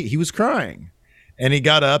he was crying. And he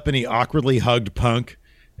got up and he awkwardly hugged Punk,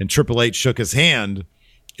 and Triple H shook his hand.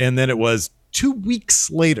 And then it was 2 weeks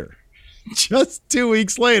later, just 2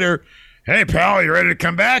 weeks later, hey, pal, you ready to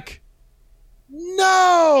come back?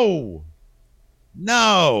 No.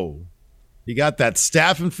 He got that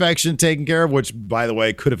staph infection taken care of, which, by the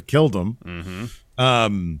way, could have killed him.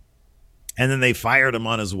 And then they fired him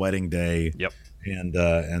on his wedding day. Yep. And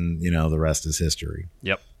the rest is history.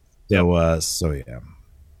 Yep. So yeah.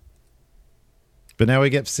 But now we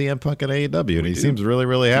get CM Punk at AEW, and he seems really,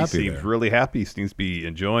 really happy. He seems really happy. He seems to be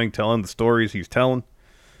enjoying telling the stories he's telling.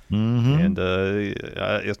 And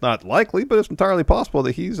it's not likely, but it's entirely possible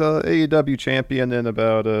that he's AEW champion in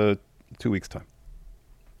about 2 weeks' time.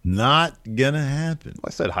 Not gonna happen. Well, I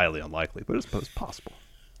said highly unlikely, but it's possible.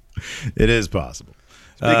 It is possible.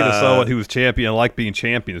 Speaking of someone who was champion, like being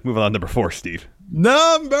champion, let's move on to number 4, Steve.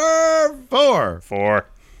 Number 4. 4.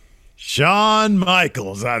 Shawn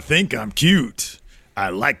Michaels. I think I'm cute. I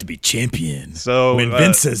like to be champion. So when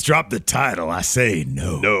Vince says drop the title, I say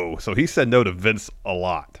no. No. So he said no to Vince a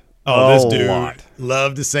lot. This dude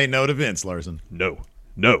love to say no to Vince, Larson.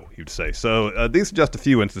 No, he'd say. So these are just a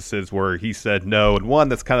few instances where he said no, and one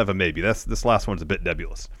that's kind of a maybe. This last one's a bit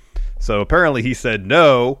nebulous. So apparently he said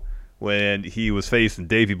no when he was facing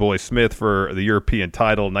Davey Boy Smith for the European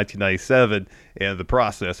title in 1997. And the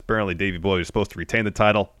process, apparently Davey Boy was supposed to retain the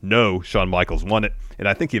title. No, Shawn Michaels won it. And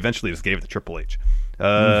I think he eventually just gave it to Triple H.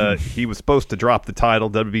 He was supposed to drop the title,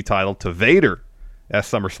 WWE title, to Vader at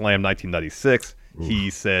SummerSlam 1996. He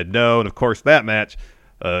said no. And, of course, that match,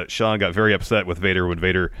 Shawn got very upset with Vader when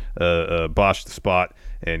Vader botched the spot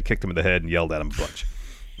and kicked him in the head and yelled at him a bunch.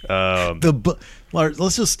 Lars,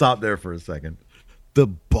 let's just stop there for a second. The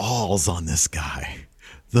balls on this guy.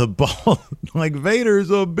 The ball, like Vader's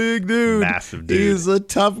a big dude. Massive dude. He's a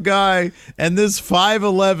tough guy. And this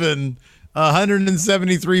 5'11",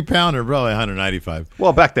 173 pounder, probably 195.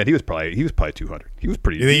 Well, back then he was probably 200. He was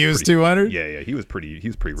pretty. You think he was 200? Yeah, he was pretty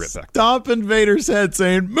ripped back then. Stomping Vader's head,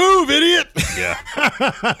 saying, "Move, idiot!" Yeah,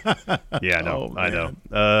 yeah, I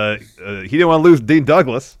know. He didn't want to lose Dean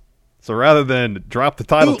Douglas, so rather than drop the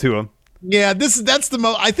title to him, Yeah, that's the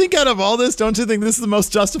most. I think out of all this, don't you think this is the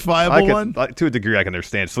most justifiable one? To a degree, I can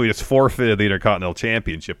understand. So he just forfeited the Intercontinental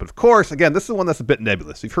Championship. But of course, again, this is one that's a bit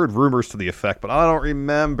nebulous. We've heard rumors to the effect, but I don't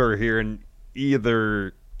remember hearing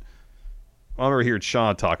either. I remember hearing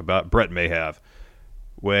Sean talk about. Brett may have.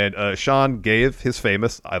 When Sean gave his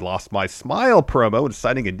famous "I lost my smile" promo and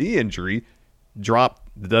citing a knee injury, dropped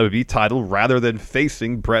the WWE title rather than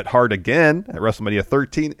facing Bret Hart again at WrestleMania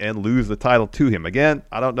 13 and lose the title to him. Again,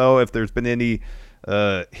 I don't know if there's been any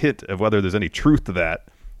hint of whether there's any truth to that.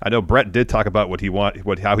 I know Bret did talk about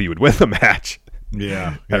how he would win the match.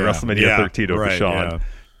 Yeah, at WrestleMania 13 over right, Sean. Yeah.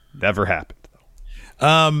 Never happened.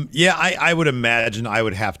 I would imagine I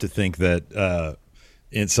would have to think that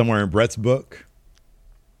in somewhere in Bret's book,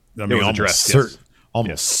 I mean,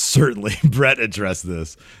 almost certainly Bret addressed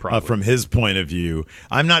this from his point of view.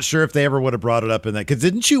 I'm not sure if they ever would have brought it up in that. Because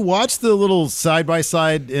didn't you watch the little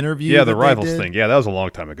side-by-side interview? Yeah, the Rivals thing. Yeah, that was a long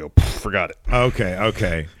time ago. Forgot it.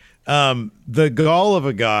 Okay. The gall of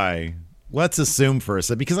a guy, let's assume for a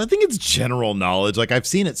second, because I think it's general knowledge. Like, I've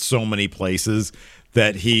seen it so many places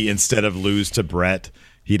that he, instead of lose to Bret,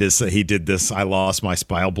 he did this "I lost my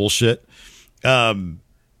smile" bullshit.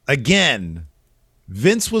 Again,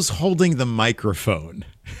 Vince was holding the microphone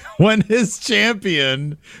when his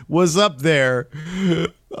champion was up there.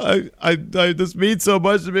 I this means so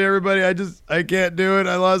much to me, everybody. I can't do it.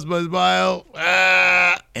 I lost my smile.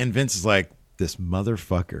 And Vince is like, this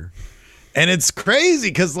motherfucker. And it's crazy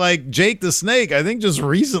because, like, Jake the Snake, I think just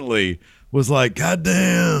recently was like, God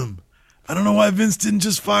damn, I don't know why Vince didn't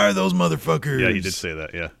just fire those motherfuckers. Yeah, he did say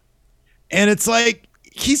that, yeah. And it's like,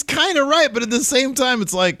 he's kind of right, but at the same time,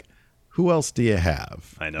 it's like, who else do you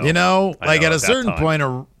have? I know. You know, like at a certain time.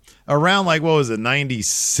 point around, like, what was it,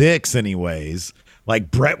 96 anyways,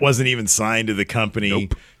 like Bret wasn't even signed to the company.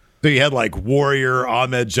 Nope. So you had like Warrior,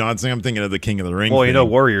 Ahmed Johnson. I'm thinking of the King of the Ring. Well, thing. you know,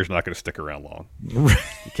 Warrior's not going to stick around long. You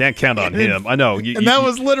can't count on him. I know. That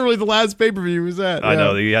was literally the last pay-per-view he was at. I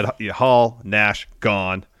know. You had Hall, Nash,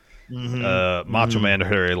 gone. Macho Man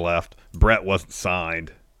had already left. Bret wasn't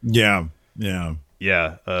signed. Yeah. You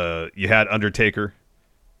had Undertaker.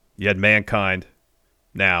 You had Mankind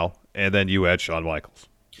now, and then you had Shawn Michaels.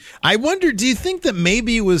 I wonder, do you think that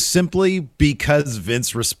maybe it was simply because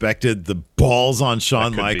Vince respected the balls on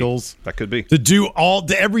Shawn Michaels? That could be. To do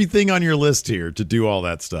everything on your list here, to do all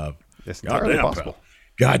that stuff. It's entirely possible.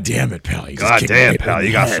 God damn it, pal. God damn, pal.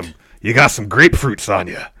 You got some grapefruits on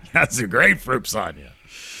you. Got some grapefruits on you.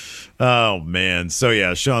 Oh, man. So,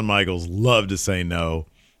 yeah, Shawn Michaels loved to say no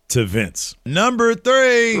to Vince. Number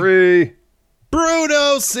 3.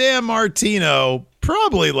 Bruno Sammartino,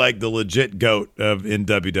 probably like the legit GOAT in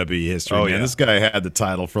WWE history. Oh, man. yeah. This guy had the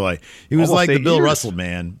title for he was almost like the 8 Bill years. Russell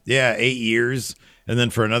man. Yeah, 8 years. And then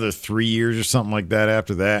for another 3 years or something like that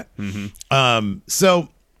after that. So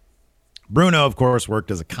Bruno, of course,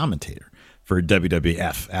 worked as a commentator for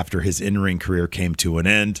WWF after his in-ring career came to an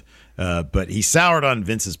end. But he soured on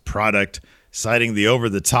Vince's product, citing the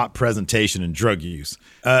over-the-top presentation and drug use.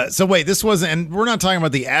 So wait, this wasn't, and we're not talking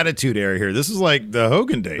about the Attitude Era here. This was like the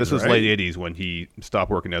Hogan days, This was right? late 80s when he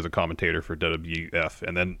stopped working as a commentator for WWF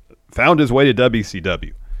and then found his way to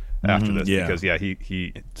WCW after this. yeah. Because,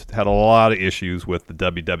 he had a lot of issues with the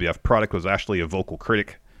WWF product, was actually a vocal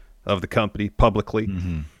critic of the company publicly.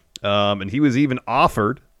 And he was even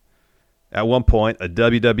offered, at one point, a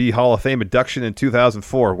WWE Hall of Fame induction in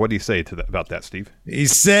 2004. What do you say about that, Steve? He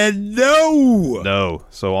said no. No.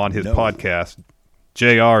 So on his podcast,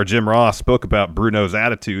 Jim Ross spoke about Bruno's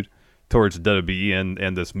attitude towards WWE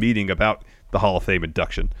and this meeting about the Hall of Fame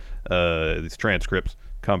induction. These transcripts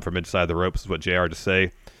come from Inside the Ropes, is what JR to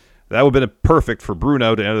say. That would have been perfect for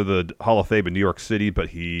Bruno to enter the Hall of Fame in New York City, but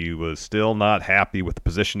he was still not happy with the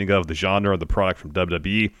positioning of the genre of the product from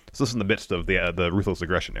WWE. So this is in the midst of the Ruthless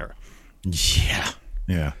Aggression era. Yeah.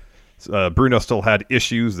 Bruno still had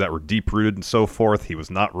issues that were deep-rooted and so forth. He was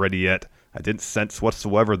not ready yet. I didn't sense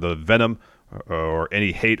whatsoever the venom or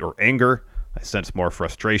any hate or anger. I sensed more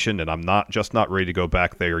frustration, and I'm not ready to go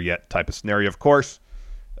back there yet type of scenario. Of course,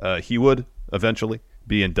 he would eventually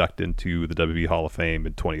be inducted into the WWE Hall of Fame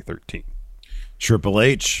in 2013. Triple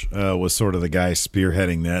H was sort of the guy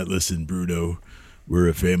spearheading that. Listen, Bruno, we're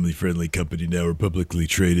a family-friendly company now. We're publicly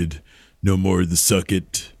traded. No more of the suck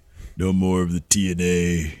it. No more of the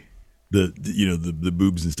TNA. The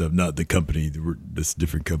boobs and stuff. Not the company. This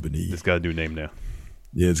different company. It's got a new name now.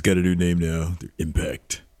 Yeah, it's got a new name now.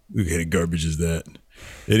 Impact. What kind of garbage is that?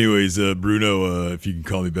 Anyways, Bruno, if you can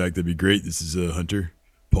call me back, that'd be great. This is Hunter.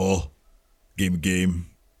 Paul. Game of game.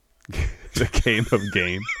 The game of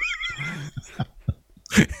game.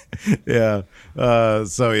 Yeah.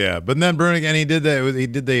 So yeah. But then Bruno again, he did that. He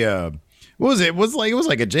did the What was it? It was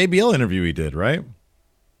like a JBL interview he did, right?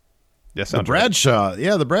 Yes, the Bradshaw. Right.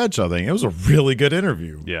 Yeah, the Bradshaw thing. It was a really good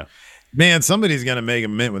interview. Yeah. Man, somebody's gonna make a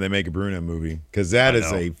mint when they make a Bruno movie because that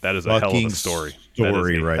is a hell of a story.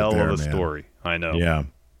 Right hell there, of a man. story. I know.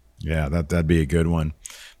 Yeah, that'd be a good one.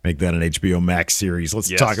 Make that an HBO Max series. Let's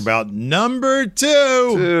talk about number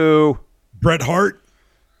 2. Bret Hart.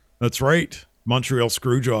 That's right. Montreal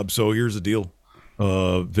Screwjob. So here's the deal.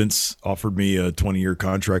 Vince offered me a 20-year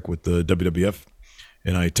contract with the WWF,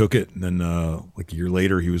 and I took it. And then like a year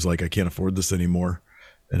later, he was like, I can't afford this anymore.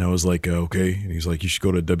 And I was like, okay. And he's like, you should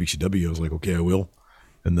go to WCW. I was like, okay, I will.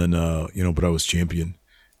 And then, but I was champion.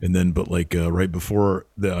 And then, right before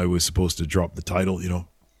that, I was supposed to drop the title, we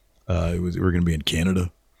were going to be in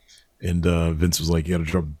Canada. And Vince was like, you got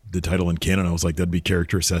to drop the title in Canada. I was like, that'd be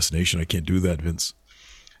character assassination. I can't do that, Vince.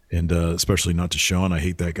 And especially not to Sean. I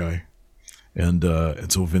hate that guy. And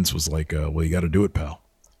so Vince was like, well, you got to do it, pal.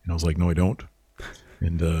 And I was like, no, I don't.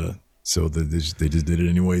 And so they just did it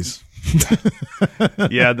anyways.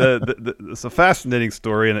 Yeah, it's a fascinating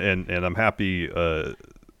story, and I'm happy.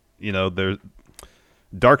 There's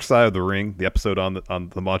Dark Side of the Ring, the episode on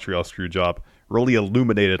the Montreal Screwjob, really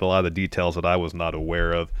illuminated a lot of the details that I was not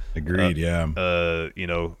aware of. Agreed. Between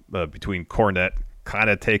Cornette kind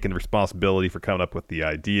of taking responsibility for coming up with the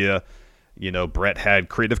idea. Bret had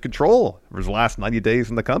creative control for his last 90 days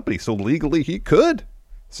in the company, so legally he could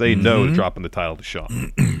say no to dropping the title to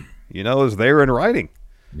Shawn. It was there in writing.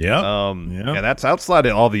 Yeah. And that's outside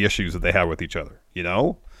of all the issues that they had with each other,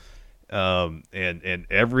 and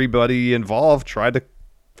everybody involved tried to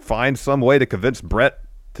find some way to convince Bret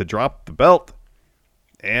to drop the belt,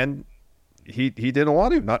 and he didn't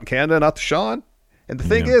want to, not in Canada, not to Shawn. And the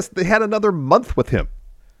thing is, they had another month with him.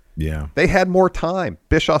 Yeah. They had more time.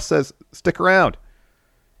 Bischoff says, stick around.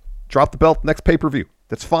 Drop the belt next pay-per-view.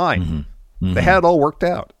 That's fine. Mm-hmm. They had it all worked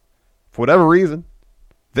out. For whatever reason,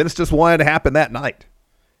 Vince just wanted it to happen that night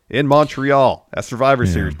in Montreal at Survivor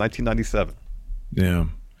Series 1997. Yeah.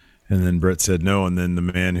 And then Bret said no, and then the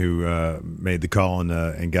man who made the call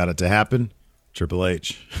and got it to happen, Triple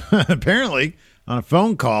H. Apparently, on a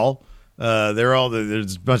phone call,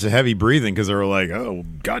 there's a bunch of heavy breathing because they were like, oh,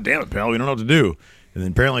 God damn it, pal, we don't know what to do. And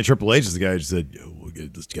then apparently Triple H is the guy who just said, we'll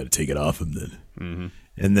just got to take it off him then. Mm-hmm.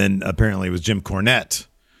 And then apparently it was Jim Cornette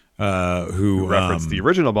who referenced the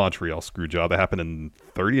original Montreal Screwjob that happened in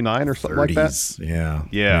 39 or something 30s, like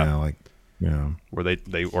that. Yeah. Where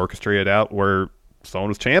they orchestrated out where someone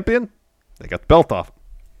was champion, they got the belt off.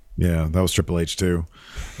 Yeah, that was Triple H too.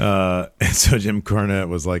 And so Jim Cornette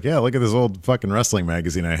was like, yeah, look at this old fucking wrestling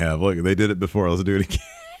magazine I have. Look, they did it before. Let's do it again.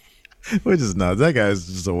 Which is nuts. That guy is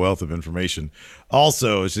just a wealth of information.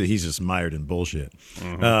 Also, he's just mired in bullshit.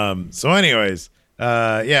 Mm-hmm. So anyways,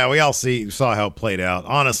 we all saw how it played out.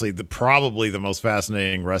 Honestly, probably the most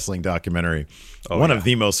fascinating wrestling documentary. One of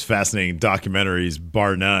the most fascinating documentaries,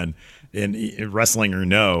 bar none, in wrestling or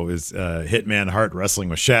no, is Hitman Hart Wrestling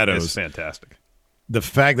with Shadows. It's fantastic. The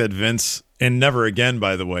fact that Vince, and never again,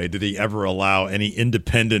 by the way, did he ever allow any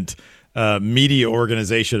independent media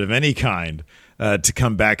organization of any kind to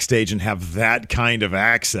come backstage and have that kind of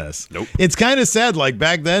access. Nope. It's kind of sad. Like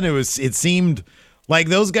back then, it seemed like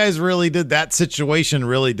those guys really did, that situation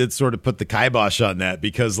really did sort of put the kibosh on that,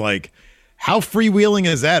 because like, how freewheeling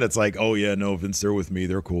is that? It's like, oh yeah, no, Vince, they're with me.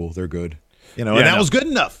 They're cool. They're good. And that was good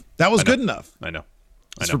enough. That was good enough. I know.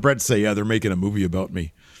 It's for Bret to say, yeah, they're making a movie about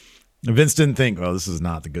me. And Vince didn't think, well, this is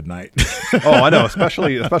not the good night. Oh, I know.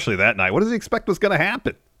 Especially that night. What does he expect was going to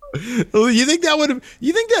happen? You think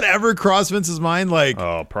that ever crossed Vince's mind? Like,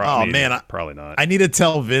 probably not. I need to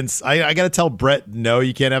tell Vince. I got to tell Bret, no,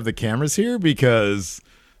 you can't have the cameras here because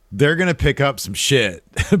they're gonna pick up some shit.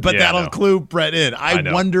 But that'll clue Bret in.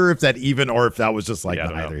 I wonder if that or if that was just like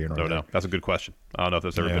neither here nor there. That's a good question. I don't know if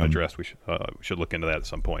that's ever been addressed. We should look into that at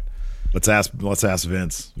some point. Let's ask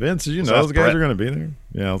Vince. Vince, did you know those guys are going to be there?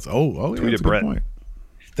 Yeah. Tweet at Bret.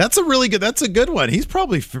 That's a good one. He's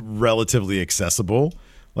probably relatively accessible.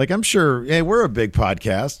 Like, I'm sure, hey, we're a big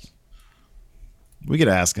podcast. We could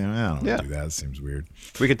ask him. I don't do that. It seems weird.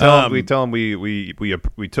 We could tell him. We tell him we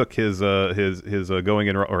took his going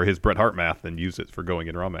in or his Bret Hart math and used it for going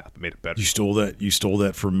in Raw math. Made it better. You stole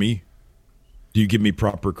that from me. Do you give me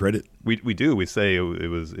proper credit? We do. We say it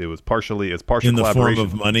was partial in the form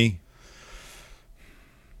of money.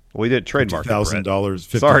 Well, we did trademark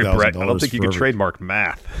 $50,000. Sorry, Bret. I don't think you can trademark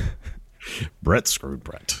math. Brett screwed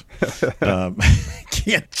Bret.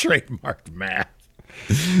 Can't trademark math.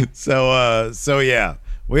 So yeah,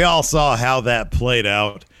 we all saw how that played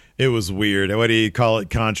out. It was weird. What do you call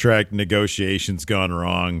it? Contract negotiations gone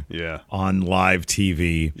wrong. Yeah. On live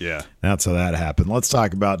TV. Yeah. That's how that happened. Let's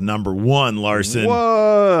talk about number one, Larson.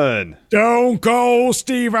 Stone Cold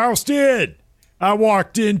Steve Austin. I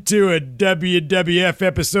walked into a WWF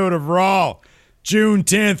episode of Raw, June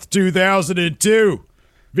 10th, 2002.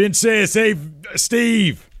 Vince says, hey,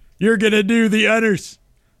 Steve, you're going to do the honors.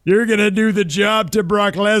 You're going to do the job to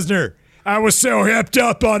Brock Lesnar. I was so hepped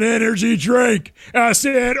up on energy drink. I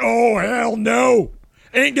said, oh, hell no.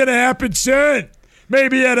 Ain't going to happen, son.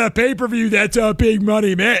 Maybe at a pay-per-view that's a big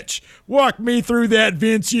money match. Walk me through that,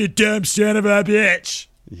 Vince, you dumb son of a bitch.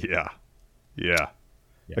 Yeah.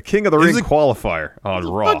 A King of the Ring qualifier on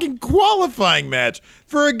Raw. A fucking qualifying match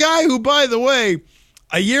for a guy who, by the way,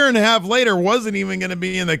 a year and a half later wasn't even going to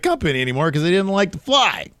be in the company anymore because he didn't like to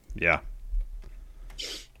fly. Yeah.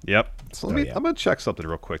 Yep. So I'm going to check something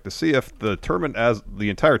real quick to see if the tournament, as the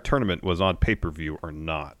entire tournament, was on pay-per-view or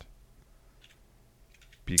not.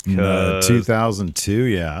 Because 2002,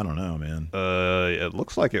 yeah, I don't know, man. It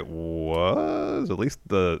looks like it was at least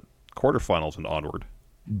the quarterfinals and onward.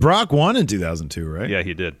 Brock won in 2002, right? Yeah,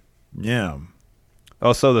 he did. Yeah.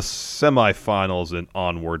 Oh, so the semifinals and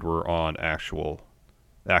onward were on actual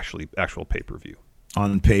pay-per-view.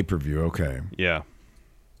 On pay-per-view, okay. Yeah.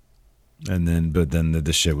 And then, but then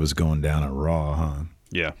the shit was going down at Raw, huh?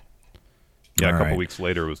 Yeah. Yeah, All a couple right. weeks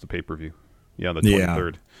later was the pay-per-view. Yeah, on the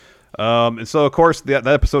 23rd. And so, of course, that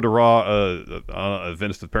episode of Raw,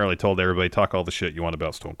 Vince apparently told everybody, talk all the shit you want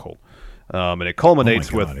about Stone Cold. And it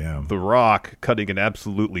culminates with The Rock cutting an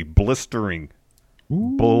absolutely blistering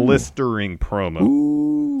promo.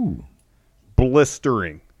 Ooh.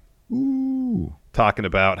 Blistering. Ooh. Talking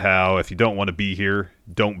about how if you don't want to be here,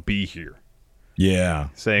 don't be here. Yeah.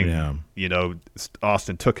 Saying, you know,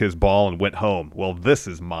 Austin took his ball and went home. Well, this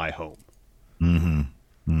is my home.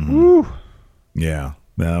 Mm-hmm. Woo. Yeah.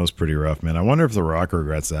 That was pretty rough, man. I wonder if The Rock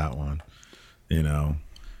regrets that one. You know,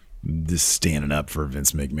 just standing up for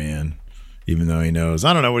Vince McMahon, even though he knows.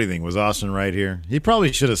 I don't know. What do you think? Was Austin right here? He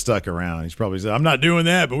probably should have stuck around. He's probably said, I'm not doing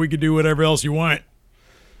that, but we could do whatever else you want.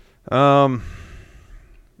 You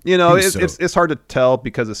know, it's hard to tell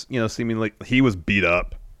because it's, you know, seemingly he was beat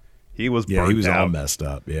up. He was burnt out. He was all messed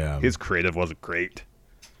up. Yeah. His creative wasn't great.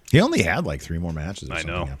 He only had like 3 more matches or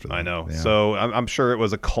something after that. I know. Yeah. So I'm sure it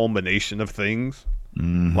was a culmination of things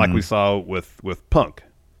Mm-hmm. like we saw with Punk.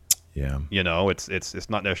 Yeah. You know, it's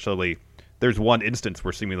not necessarily there's one instance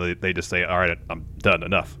where seemingly they just say, all right, I'm done,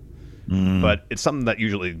 enough. Mm-hmm. But it's something that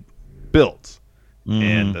usually builds.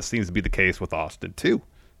 And that seems to be the case with Austin too.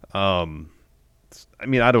 I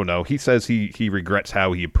mean, I don't know. He says he regrets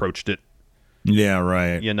how he approached it. Yeah,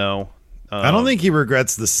 right. You know, I don't think he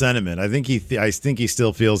regrets the sentiment. I think he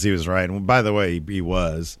still feels he was right. And by the way, he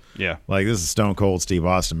was. Yeah. Like, this is Stone Cold Steve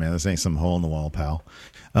Austin, man. This ain't some hole in the wall, pal.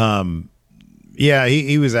 Yeah,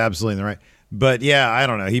 he was absolutely in the right. But yeah, I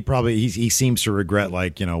don't know. He seems to regret,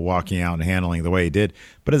 like, you know, walking out and handling the way he did.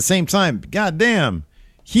 But at the same time, goddamn,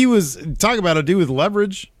 he was, talk about a dude with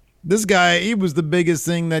leverage. This guy, he was the biggest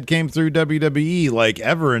thing that came through WWE, like,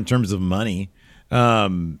 ever in terms of money.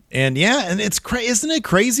 And yeah, and it's isn't it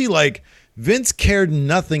crazy? Like, Vince cared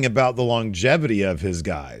nothing about the longevity of his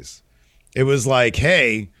guys. It was like,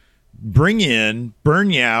 hey, bring you in,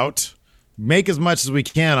 burn you out, make as much as we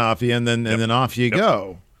can off you, and then off you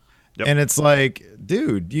go. Yep. And it's like,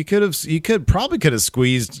 dude, you could have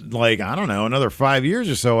squeezed, like, I don't know, another 5 years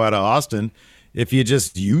or so out of Austin if you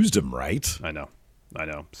just used him right. I know.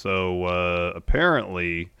 So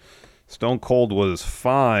apparently, Stone Cold was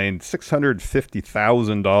fined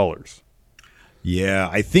 $650,000. Yeah,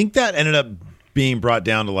 I think that ended up being brought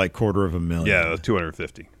down to like $250,000. Yeah,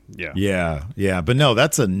 $250,000. Yeah. But no,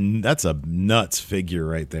 that's a nuts figure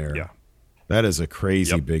right there. Yeah, that is a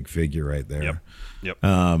crazy big figure right there. Yep.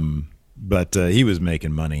 But he was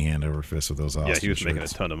making money hand over fist with those Austin Yeah, he was shirts. making a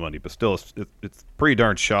ton of money, but still, it's pretty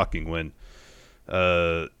darn shocking when,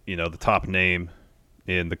 you know, the top name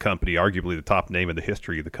in the company, arguably the top name in the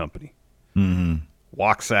history of the company,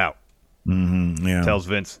 walks out, tells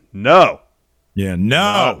Vince, no. Yeah,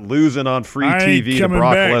 not losing on free TV to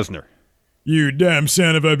Brock Lesnar. You damn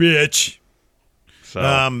son of a bitch.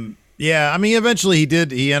 So, yeah, I mean, eventually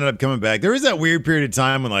he ended up coming back. There was that weird period of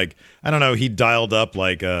time when, like, I don't know, he dialed up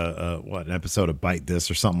like an episode of Bite This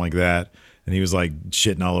or something like that, and he was like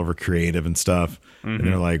shitting all over creative and stuff. And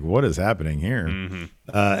they're like, what is happening here?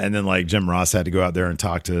 And then, like, Jim Ross had to go out there and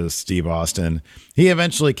talk to Steve Austin. He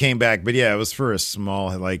eventually came back, but yeah, it was for a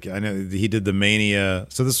small, like, I know he did the Mania.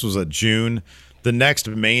 So this was June. The next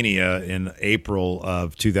Mania in April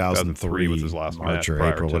of 2003 was his last March match or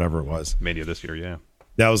April, whatever it was. Mania this year, yeah.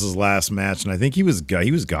 That was his last match, and I think he was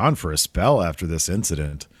gone for a spell after this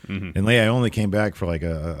incident. Mm-hmm. And Leia only came back for like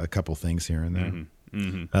a couple things here and there.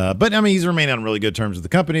 Mm-hmm. Mm-hmm. But I mean, he's remained on really good terms with the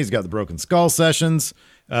company. He's got the Broken Skull sessions.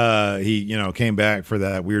 He came back for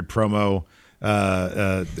that weird promo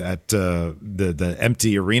at the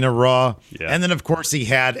empty arena Raw, and then of course he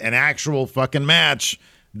had an actual fucking match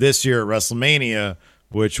this year at WrestleMania,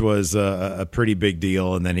 which was a pretty big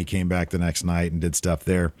deal. And then he came back the next night and did stuff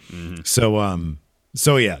there. Mm-hmm.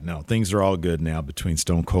 So yeah, no, things are all good now between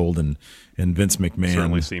Stone Cold and Vince McMahon.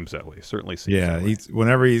 Certainly seems that way. Yeah,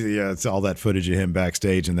 it's all that footage of him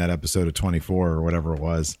backstage in that episode of 24 or whatever it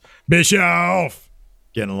was. Bischoff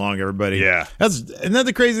getting along, everybody. Yeah, isn't that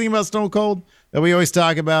the crazy thing about Stone Cold that we always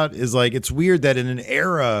talk about is like it's weird that in an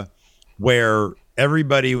era where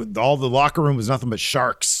everybody, all the locker room was nothing but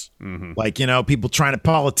sharks. Mm-hmm. Like, people trying to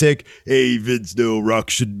politic. Hey, Vince, no,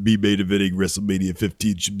 Rock shouldn't be main eventing WrestleMania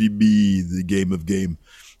 15. Should be me, the game of game.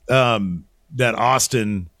 That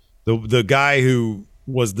Austin, the guy who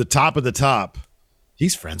was the top of the top,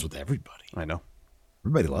 he's friends with everybody. I know.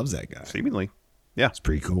 Everybody loves that guy. Seemingly. Yeah. It's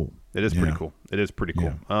pretty cool. It is pretty cool. It is pretty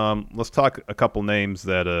cool. Yeah. Let's talk a couple names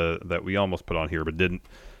that we almost put on here but didn't.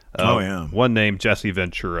 One name, Jesse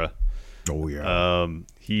Ventura. Oh, yeah.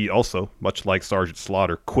 He also, much like Sergeant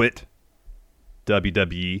Slaughter, quit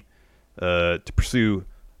WWE to pursue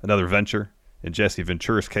another venture. In Jesse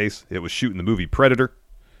Ventura's case, it was shooting the movie Predator.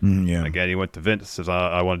 Yeah. Again, he went to Vince, says,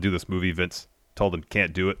 I want to do this movie. Vince told him,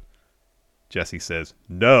 can't do it. Jesse says,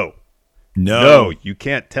 No, you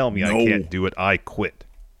can't tell me I can't do it. I quit.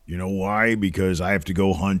 You know why? Because I have to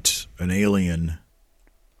go hunt an alien.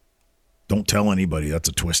 Don't tell anybody. That's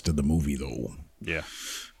a twist of the movie, though. Yeah.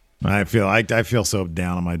 I feel so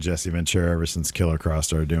down on my Jesse Ventura ever since Killer Cross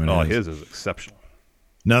started doing it. Oh, his is exceptional.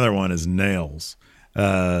 Another one is Nails.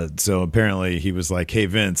 So apparently he was like, hey,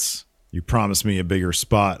 Vince, you promised me a bigger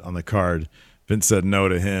spot on the card. Vince said no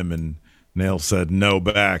to him, and Nails said no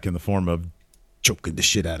back in the form of choking the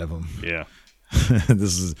shit out of him. Yeah.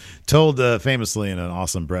 This is told famously in an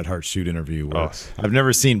awesome Bret Hart shoot interview. Where I've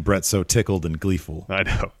never seen Bret so tickled and gleeful. I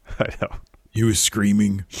know. He was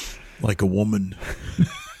screaming like a woman.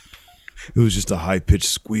 It was just a high-pitched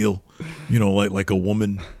squeal, like a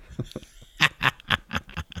woman.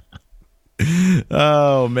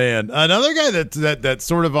 Oh, man. Another guy that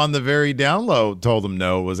sort of on the very down low told him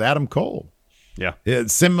no was Adam Cole. Yeah.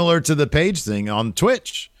 It's similar to the Page thing on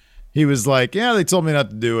Twitch. He was like, yeah, they told me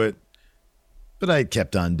not to do it, but I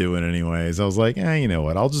kept on doing it anyways. I was like, you know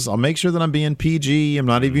what? I'll make sure that I'm being PG. I'm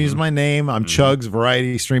not even using my name. I'm Chug's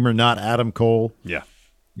variety streamer, not Adam Cole. Yeah.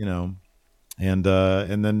 And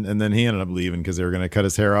then he ended up leaving because they were going to cut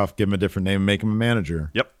his hair off, give him a different name, and make him a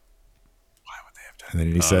manager. Yep. Why would they have done? And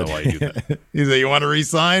then he said, he said, you want to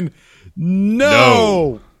resign?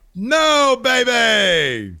 No,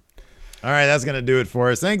 baby. All right, that's going to do it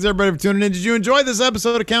for us. Thanks, everybody, for tuning in. Did you enjoy this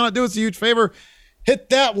episode of Countout? Do us a huge favor.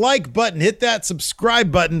 Hit that like button. Hit that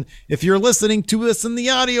subscribe button. If you're listening to us in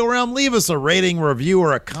the audio realm, leave us a rating, review,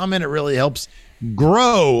 or a comment. It really helps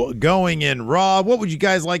grow Going In Raw. What would you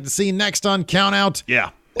guys like to see next on Countout?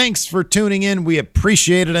 Yeah. Thanks for tuning in. We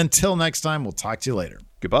appreciate it. Until next time, we'll talk to you later.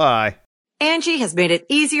 Goodbye. Angie has made it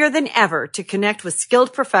easier than ever to connect with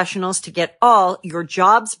skilled professionals to get all your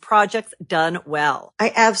jobs projects done well.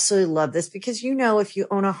 I absolutely love this because, if you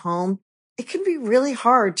own a home, it can be really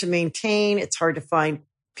hard to maintain. It's hard to find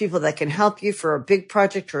people that can help you for a big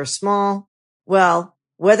project or a small. Well,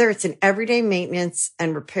 whether it's in everyday maintenance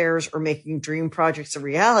and repairs or making dream projects a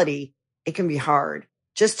reality, it can be hard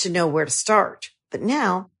just to know where to start. But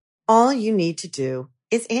now, all you need to do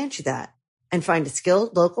is Angie that and find a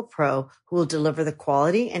skilled local pro who will deliver the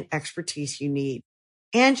quality and expertise you need.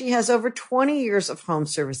 Angie has over 20 years of home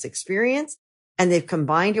service experience, and they've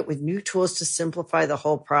combined it with new tools to simplify the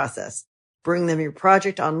whole process. Bring them your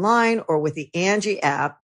project online or with the Angie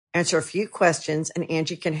app. Answer a few questions, and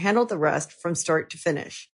Angie can handle the rest from start to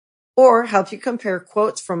finish. Or help you compare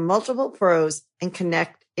quotes from multiple pros and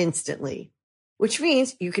connect instantly. Which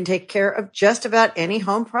means you can take care of just about any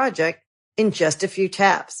home project in just a few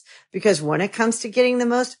taps. Because when it comes to getting the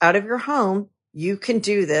most out of your home, you can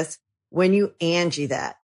do this when you Angie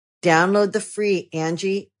that. Download the free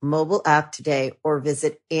Angie mobile app today or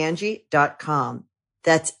visit Angie.com.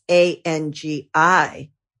 That's ANGI.com.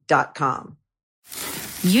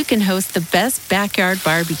 You can host the best backyard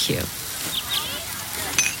barbecue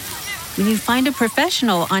when you find a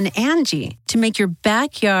professional on Angie to make your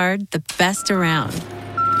backyard the best around.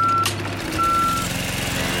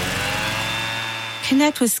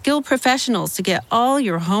 Connect with skilled professionals to get all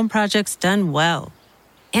your home projects done well.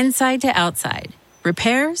 Inside to outside,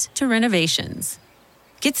 repairs to renovations.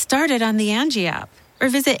 Get started on the Angie app or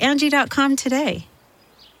visit Angie.com today.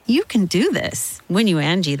 You can do this when you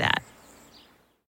Angie that.